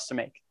distinction for us to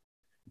make.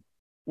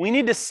 We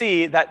need to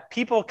see that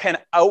people can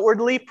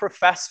outwardly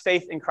profess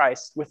faith in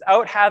Christ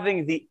without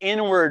having the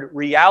inward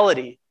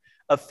reality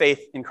of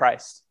faith in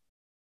Christ.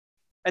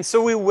 And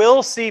so we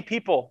will see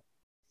people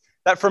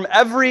that from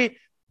every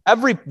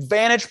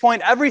vantage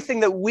point,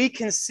 everything that we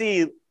can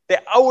see, they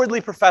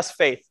outwardly profess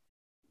faith.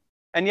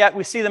 And yet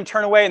we see them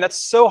turn away, and that's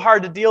so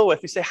hard to deal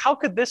with. We say, how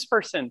could this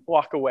person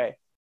walk away?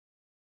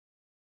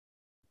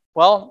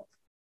 Well,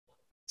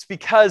 it's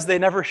because they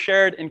never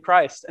shared in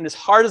Christ. And as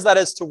hard as that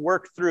is to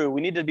work through, we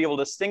need to be able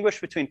to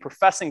distinguish between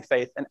professing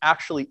faith and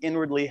actually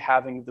inwardly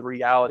having the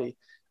reality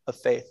of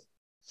faith.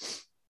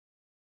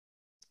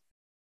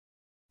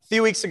 A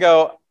few weeks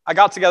ago, I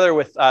got together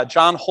with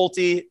John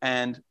Holte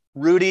and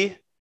Rudy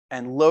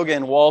and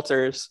Logan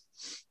Walters.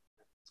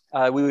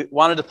 We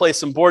wanted to play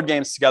some board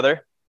games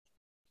together.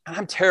 And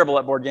I'm terrible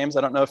at board games.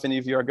 I don't know if any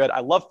of you are good.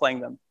 I love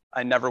playing them.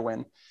 I never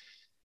win.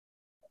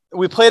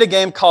 We played a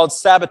game called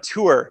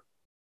Saboteur.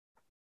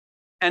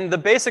 And the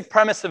basic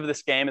premise of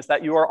this game is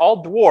that you are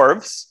all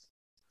dwarves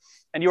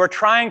and you are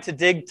trying to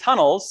dig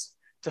tunnels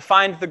to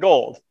find the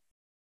gold.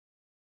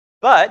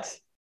 But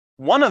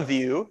one of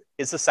you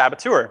is a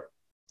saboteur.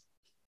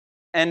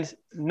 And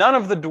none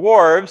of the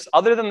dwarves,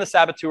 other than the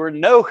saboteur,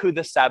 know who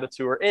the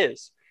saboteur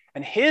is.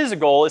 And his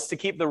goal is to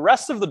keep the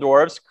rest of the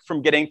dwarves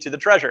from getting to the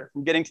treasure,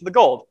 from getting to the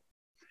gold.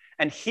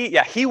 And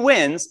he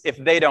wins if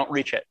they don't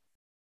reach it.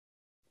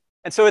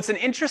 And so it's an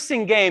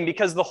interesting game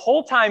because the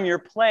whole time you're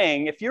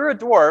playing, if you're a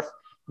dwarf,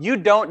 you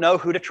don't know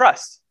who to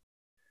trust.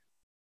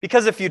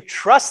 Because if you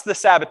trust the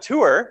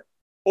saboteur,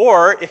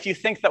 or if you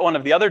think that one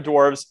of the other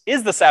dwarves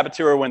is the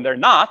saboteur when they're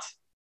not,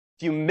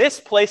 if you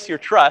misplace your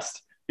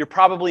trust, you're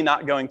probably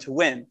not going to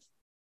win.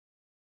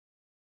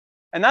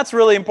 And that's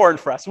really important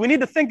for us. We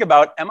need to think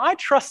about, am I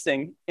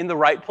trusting in the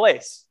right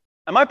place?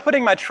 Am I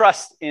putting my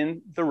trust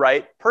in the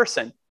right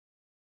person?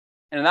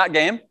 And in that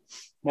game,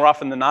 more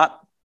often than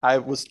not, I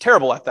was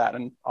terrible at that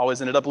and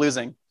always ended up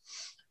losing.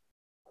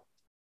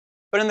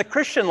 But in the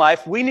Christian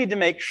life, we need to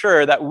make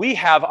sure that we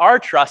have our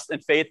trust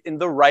and faith in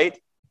the right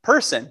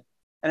person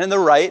and in the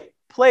right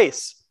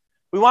place.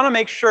 We want to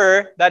make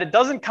sure that it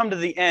doesn't come to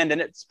the end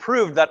and it's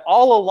proved that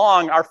all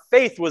along our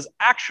faith was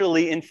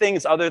actually in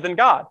things other than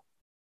God.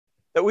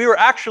 That we were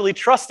actually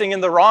trusting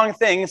in the wrong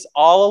things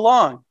all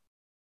along.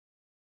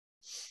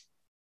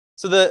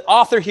 So the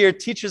author here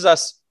teaches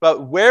us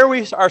about where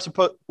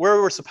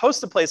we're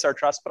supposed to place our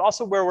trust, but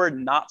also where we're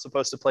not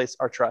supposed to place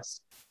our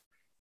trust.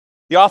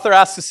 The author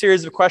asks a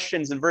series of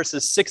questions in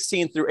verses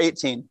 16 through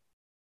 18.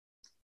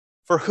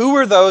 For who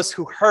were those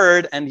who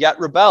heard and yet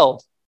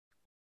rebelled?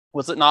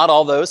 Was it not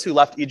all those who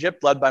left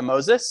Egypt led by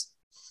Moses?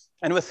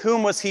 And with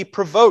whom was he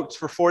provoked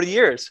for 40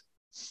 years?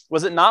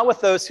 Was it not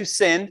with those who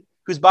sinned,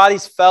 whose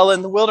bodies fell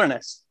in the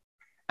wilderness?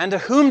 And to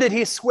whom did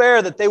he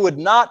swear that they would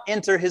not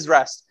enter his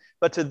rest,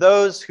 but to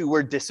those who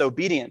were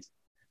disobedient?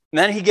 And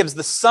then he gives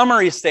the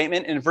summary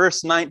statement in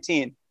verse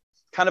 19,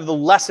 kind of the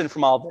lesson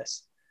from all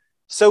this.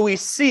 So we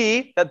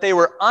see that they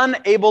were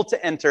unable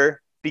to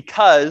enter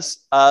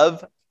because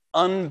of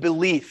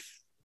unbelief.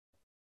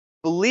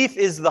 Belief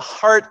is the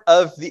heart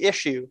of the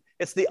issue.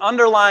 It's the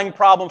underlying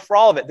problem for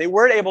all of it. They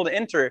weren't able to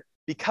enter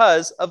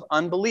because of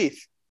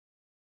unbelief.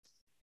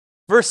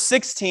 Verse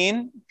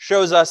 16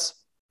 shows us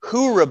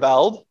who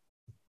rebelled.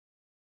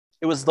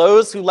 It was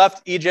those who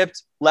left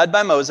Egypt led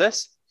by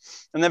Moses.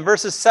 And then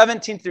verses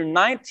 17 through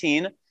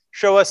 19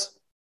 show us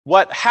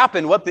what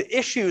happened, what the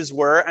issues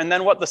were, and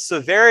then what the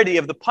severity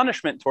of the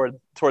punishment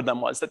toward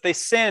them was. That they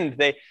sinned,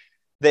 they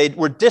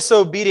were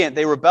disobedient,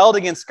 they rebelled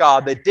against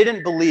God, they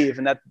didn't believe,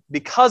 and that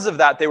because of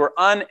that, they were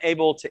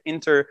unable to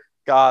enter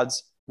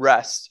God's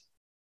rest.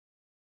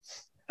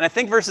 And I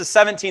think verses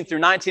 17 through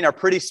 19 are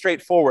pretty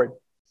straightforward.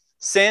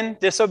 Sin,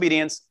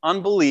 disobedience,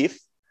 unbelief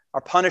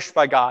are punished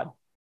by God.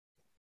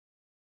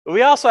 But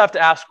we also have to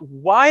ask,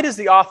 why does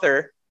he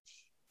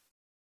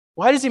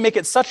make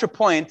it such a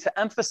point to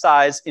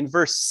emphasize in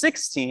verse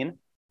 16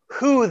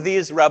 who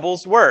these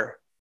rebels were?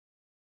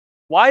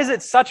 Why is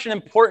it such an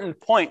important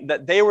point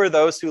that they were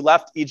those who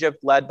left Egypt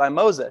led by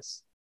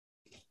Moses?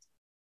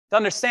 To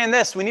understand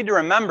this, we need to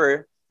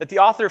remember that the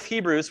author of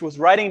Hebrews was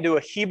writing to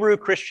a Hebrew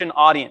Christian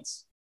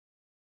audience.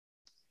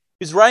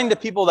 He's writing to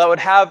people that would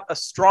have a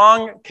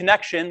strong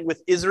connection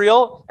with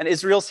Israel and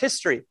Israel's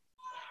history.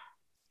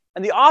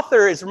 And the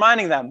author is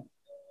reminding them,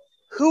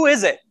 who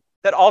is it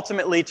that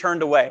ultimately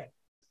turned away?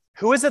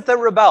 Who is it that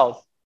rebelled?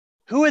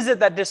 Who is it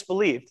that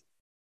disbelieved?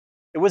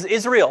 It was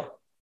Israel.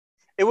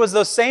 It was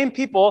those same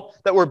people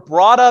that were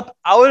brought up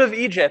out of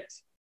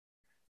Egypt.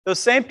 Those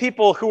same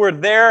people who were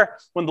there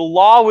when the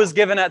law was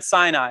given at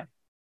Sinai.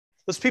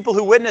 Those people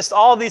who witnessed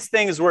all these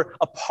things were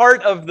a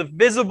part of the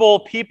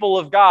visible people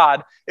of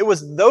God. It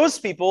was those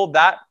people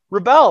that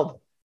rebelled.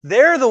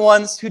 They're the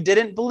ones who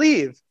didn't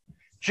believe.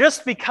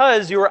 Just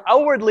because you were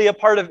outwardly a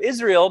part of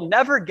Israel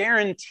never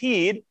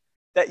guaranteed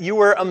that you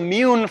were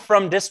immune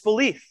from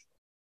disbelief.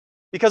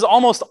 Because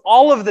almost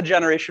all of the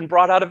generation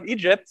brought out of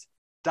Egypt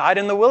died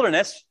in the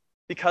wilderness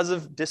because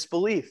of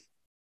disbelief.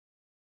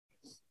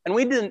 And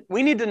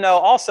we need to know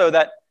also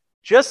that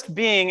just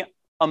being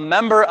a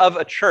member of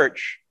a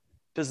church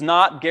does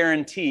not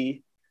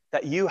guarantee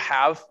that you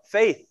have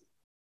faith.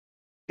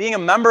 Being a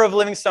member of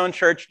Living Stone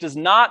Church does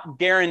not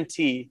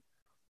guarantee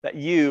that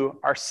you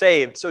are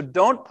saved. So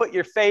don't put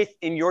your faith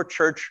in your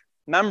church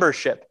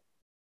membership.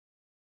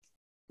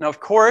 Now,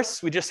 of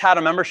course, we just had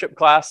a membership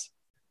class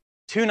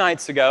 2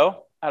 nights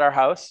ago at our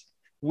house.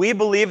 We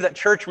believe that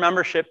church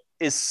membership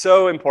is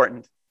so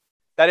important,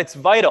 that it's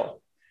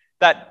vital,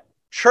 that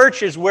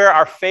church is where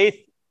our faith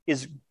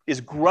is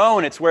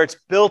grown. It's where it's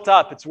built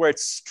up. It's where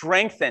it's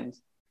strengthened.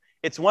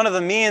 It's one of the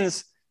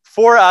means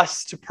for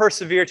us to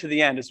persevere to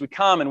the end as we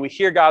come and we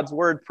hear God's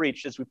word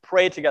preached, as we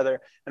pray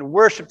together and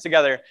worship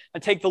together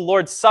and take the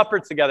Lord's Supper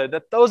together,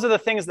 that those are the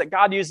things that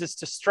God uses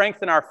to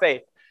strengthen our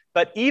faith.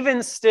 But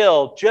even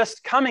still,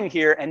 just coming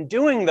here and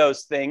doing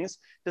those things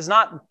does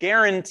not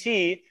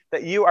guarantee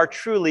that you are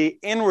truly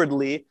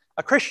inwardly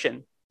a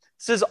Christian.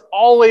 This has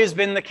always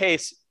been the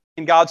case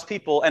in God's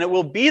people, and it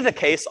will be the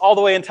case all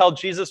the way until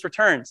Jesus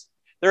returns.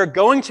 There are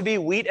going to be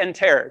wheat and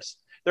tares.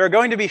 There are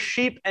going to be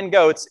sheep and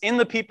goats in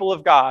the people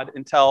of God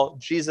until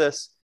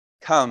Jesus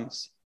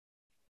comes.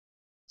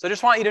 So I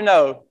just want you to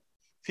know,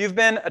 if you've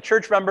been a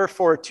church member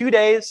for 2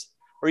 days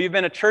or you've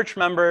been a church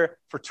member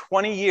for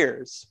 20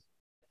 years,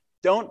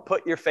 don't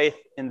put your faith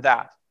in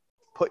that.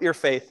 Put your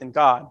faith in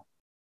God.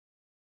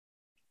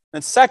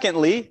 And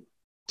secondly,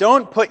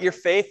 don't put your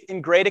faith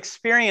in great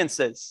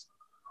experiences.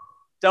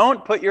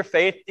 Don't put your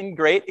faith in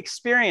great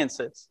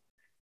experiences.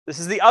 This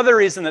is the other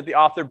reason that the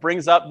author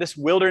brings up this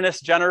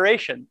wilderness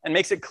generation and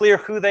makes it clear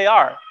who they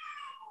are.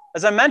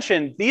 As I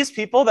mentioned, these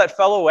people that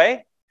fell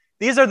away,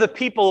 these are the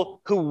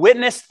people who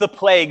witnessed the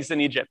plagues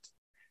in Egypt.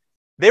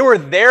 They were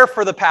there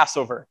for the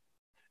Passover.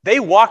 They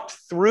walked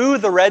through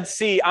the Red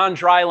Sea on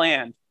dry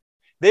land.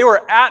 They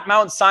were at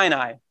Mount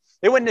Sinai.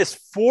 They witnessed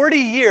 40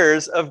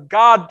 years of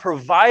God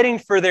providing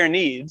for their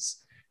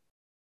needs,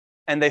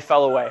 and they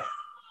fell away.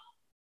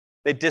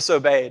 They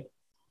disobeyed,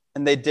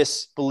 and they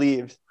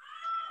disbelieved.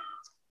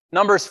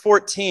 Numbers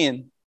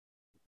 14,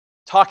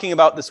 talking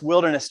about this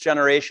wilderness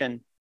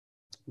generation,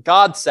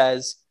 God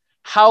says,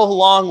 "How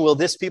long will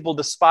this people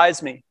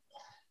despise me?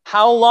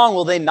 How long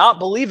will they not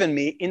believe in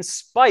me in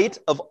spite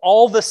of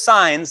all the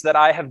signs that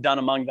I have done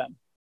among them?"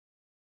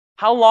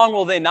 How long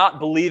will they not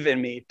believe in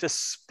me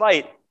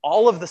despite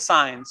all of the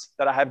signs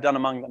that I have done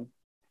among them?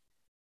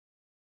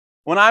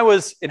 When I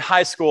was in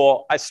high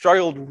school, I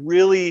struggled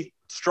really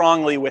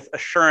strongly with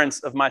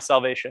assurance of my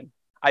salvation.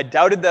 I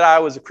doubted that I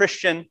was a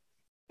Christian.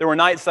 There were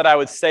nights that I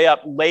would stay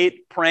up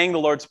late praying the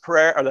Lord's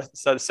Prayer, or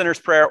the sinner's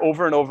prayer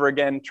over and over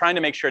again, trying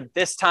to make sure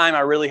this time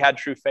I really had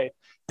true faith.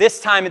 This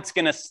time it's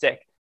going to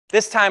stick.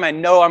 This time I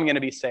know I'm going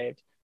to be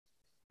saved.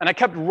 And I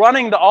kept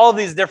running to all of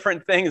these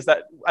different things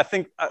that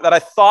I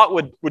thought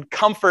would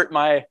comfort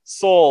my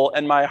soul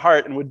and my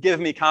heart and would give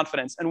me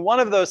confidence. And one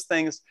of those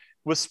things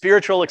was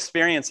spiritual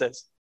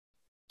experiences.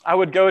 I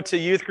would go to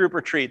youth group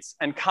retreats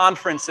and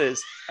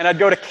conferences, and I'd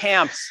go to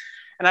camps,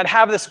 and I'd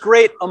have this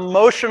great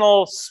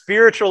emotional,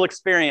 spiritual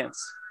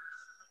experience.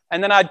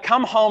 And then I'd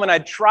come home and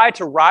I'd try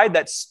to ride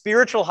that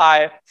spiritual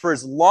high for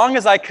as long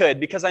as I could,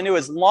 because I knew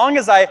as long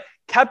as I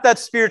kept that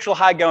spiritual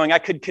high going, I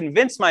could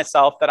convince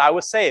myself that I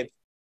was saved.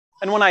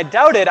 And when I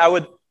doubted, I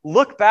would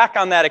look back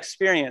on that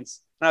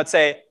experience and I would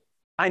say,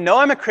 I know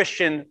I'm a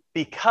Christian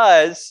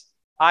because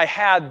I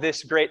had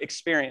this great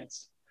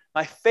experience.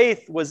 My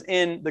faith was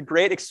in the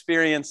great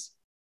experience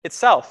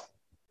itself.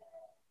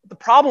 The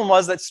problem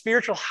was that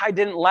spiritual high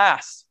didn't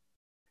last.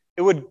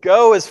 It would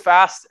go as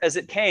fast as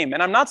it came.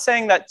 And I'm not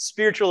saying that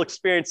spiritual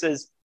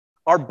experiences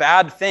are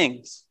bad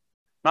things.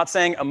 I'm not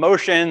saying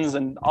emotions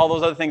and all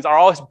those other things are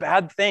always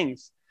bad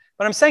things.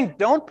 But I'm saying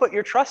don't put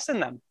your trust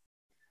in them.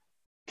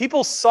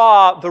 People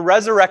saw the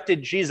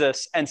resurrected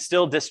Jesus and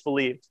still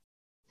disbelieved.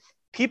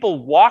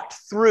 People walked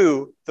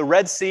through the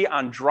Red Sea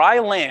on dry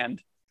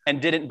land and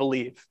didn't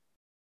believe.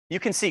 You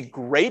can see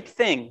great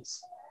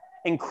things,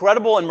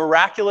 incredible and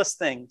miraculous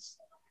things,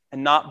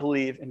 and not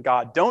believe in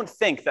God. Don't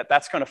think that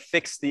that's going to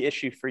fix the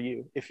issue for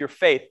you if your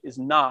faith is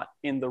not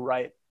in the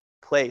right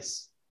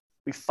place.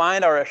 We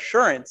find our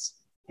assurance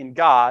in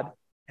God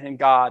and in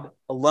God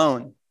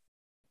alone.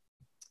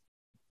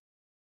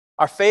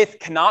 Our faith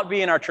cannot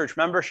be in our church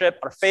membership.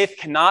 Our faith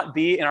cannot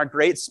be in our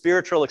great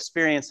spiritual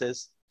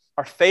experiences.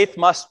 Our faith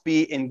must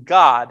be in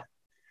God.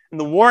 And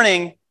the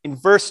warning in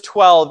verse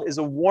 12 is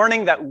a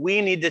warning that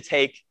we need to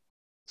take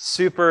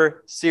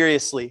super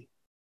seriously.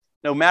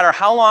 No matter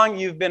how long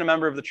you've been a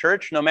member of the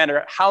church, no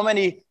matter how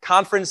many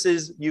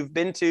conferences you've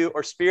been to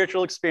or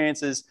spiritual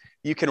experiences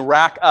you can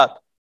rack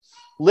up,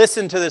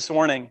 listen to this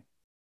warning.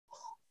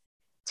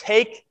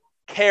 Take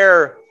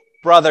care,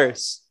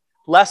 brothers.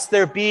 lest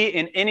there be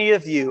in any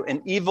of you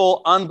an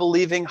evil,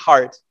 unbelieving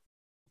heart,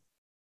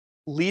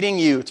 leading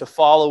you to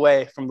fall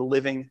away from the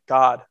living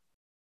God.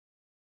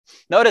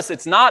 Notice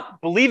it's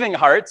not believing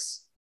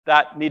hearts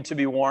that need to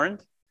be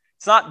warned.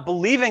 It's not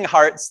believing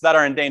hearts that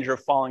are in danger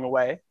of falling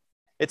away.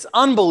 It's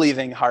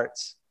unbelieving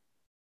hearts.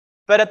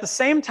 But at the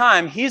same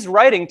time, he's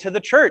writing to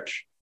the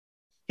church.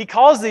 He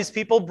calls these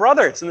people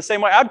brothers in the same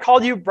way I'd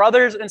call you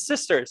brothers and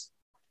sisters.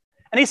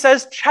 And he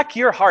says, check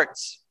your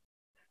hearts.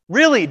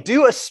 Really,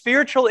 do a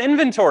spiritual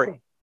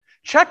inventory.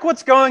 Check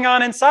what's going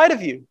on inside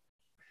of you.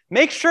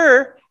 Make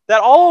sure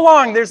that all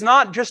along there's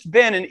not just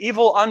been an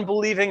evil,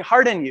 unbelieving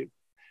heart in you.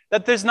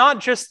 That there's not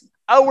just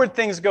outward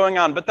things going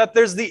on, but that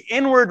there's the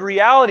inward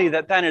reality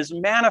that then is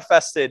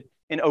manifested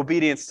in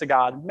obedience to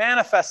God,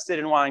 manifested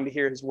in wanting to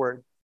hear his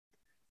word.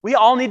 We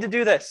all need to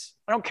do this.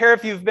 I don't care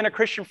if you've been a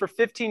Christian for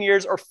 15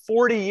 years or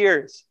 40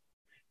 years.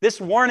 This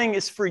warning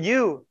is for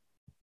you.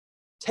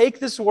 Take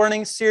this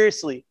warning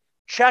seriously.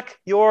 Check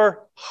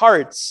your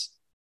hearts.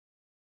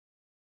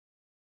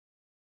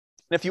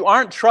 And if you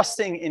aren't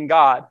trusting in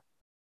God,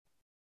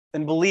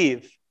 then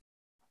believe.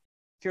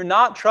 If you're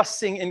not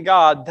trusting in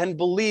God, then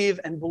believe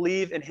and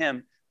believe in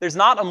him. There's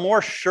not a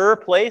more sure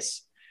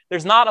place.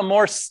 There's not a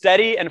more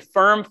steady and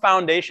firm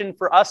foundation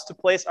for us to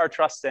place our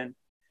trust in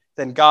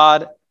than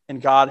God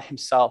and God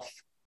himself.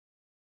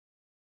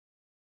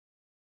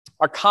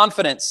 Our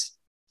confidence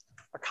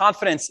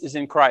is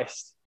in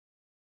Christ.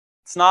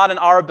 It's not in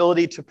our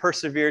ability to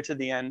persevere to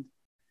the end.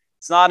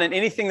 It's not in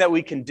anything that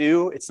we can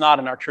do. It's not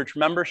in our church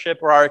membership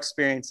or our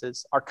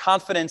experiences. Our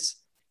confidence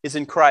is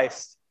in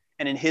Christ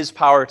and in his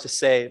power to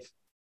save.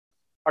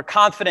 Our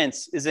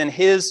confidence is in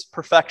his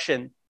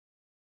perfection,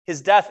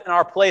 his death in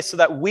our place so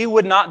that we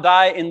would not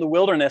die in the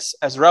wilderness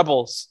as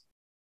rebels.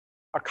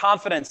 Our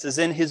confidence is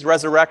in his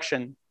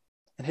resurrection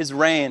and his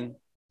reign.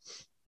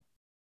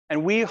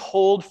 And we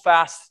hold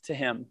fast to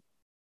him.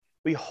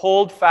 We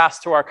hold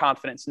fast to our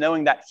confidence,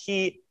 knowing that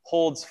he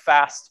holds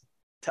fast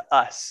to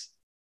us.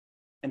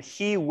 And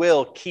he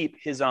will keep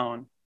his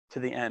own to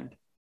the end.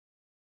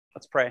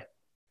 Let's pray.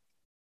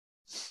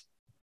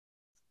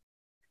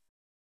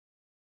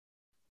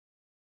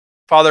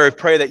 Father, I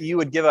pray that you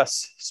would give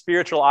us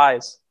spiritual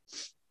eyes.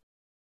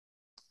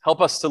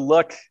 Help us to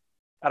look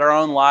at our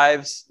own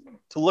lives,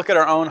 to look at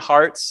our own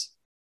hearts,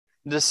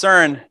 and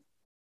discern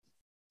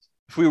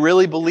if we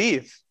really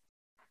believe.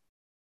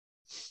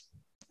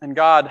 And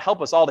God,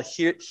 help us all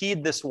to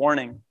heed this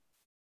warning,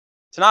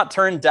 to not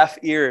turn deaf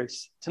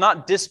ears, to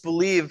not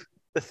disbelieve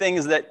the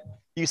things that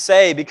you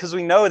say, because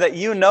we know that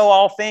you know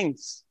all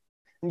things,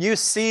 and you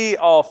see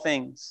all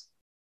things.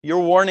 Your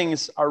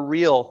warnings are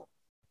real.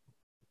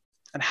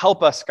 And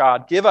help us,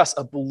 God. Give us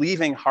a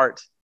believing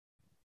heart.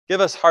 Give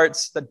us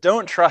hearts that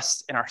don't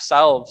trust in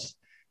ourselves,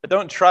 that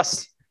don't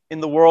trust in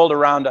the world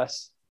around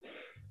us,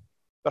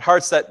 but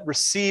hearts that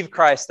receive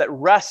Christ, that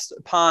rest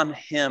upon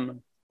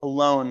him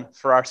alone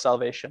for our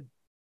salvation.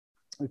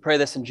 We pray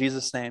this in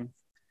Jesus' name.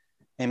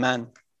 Amen.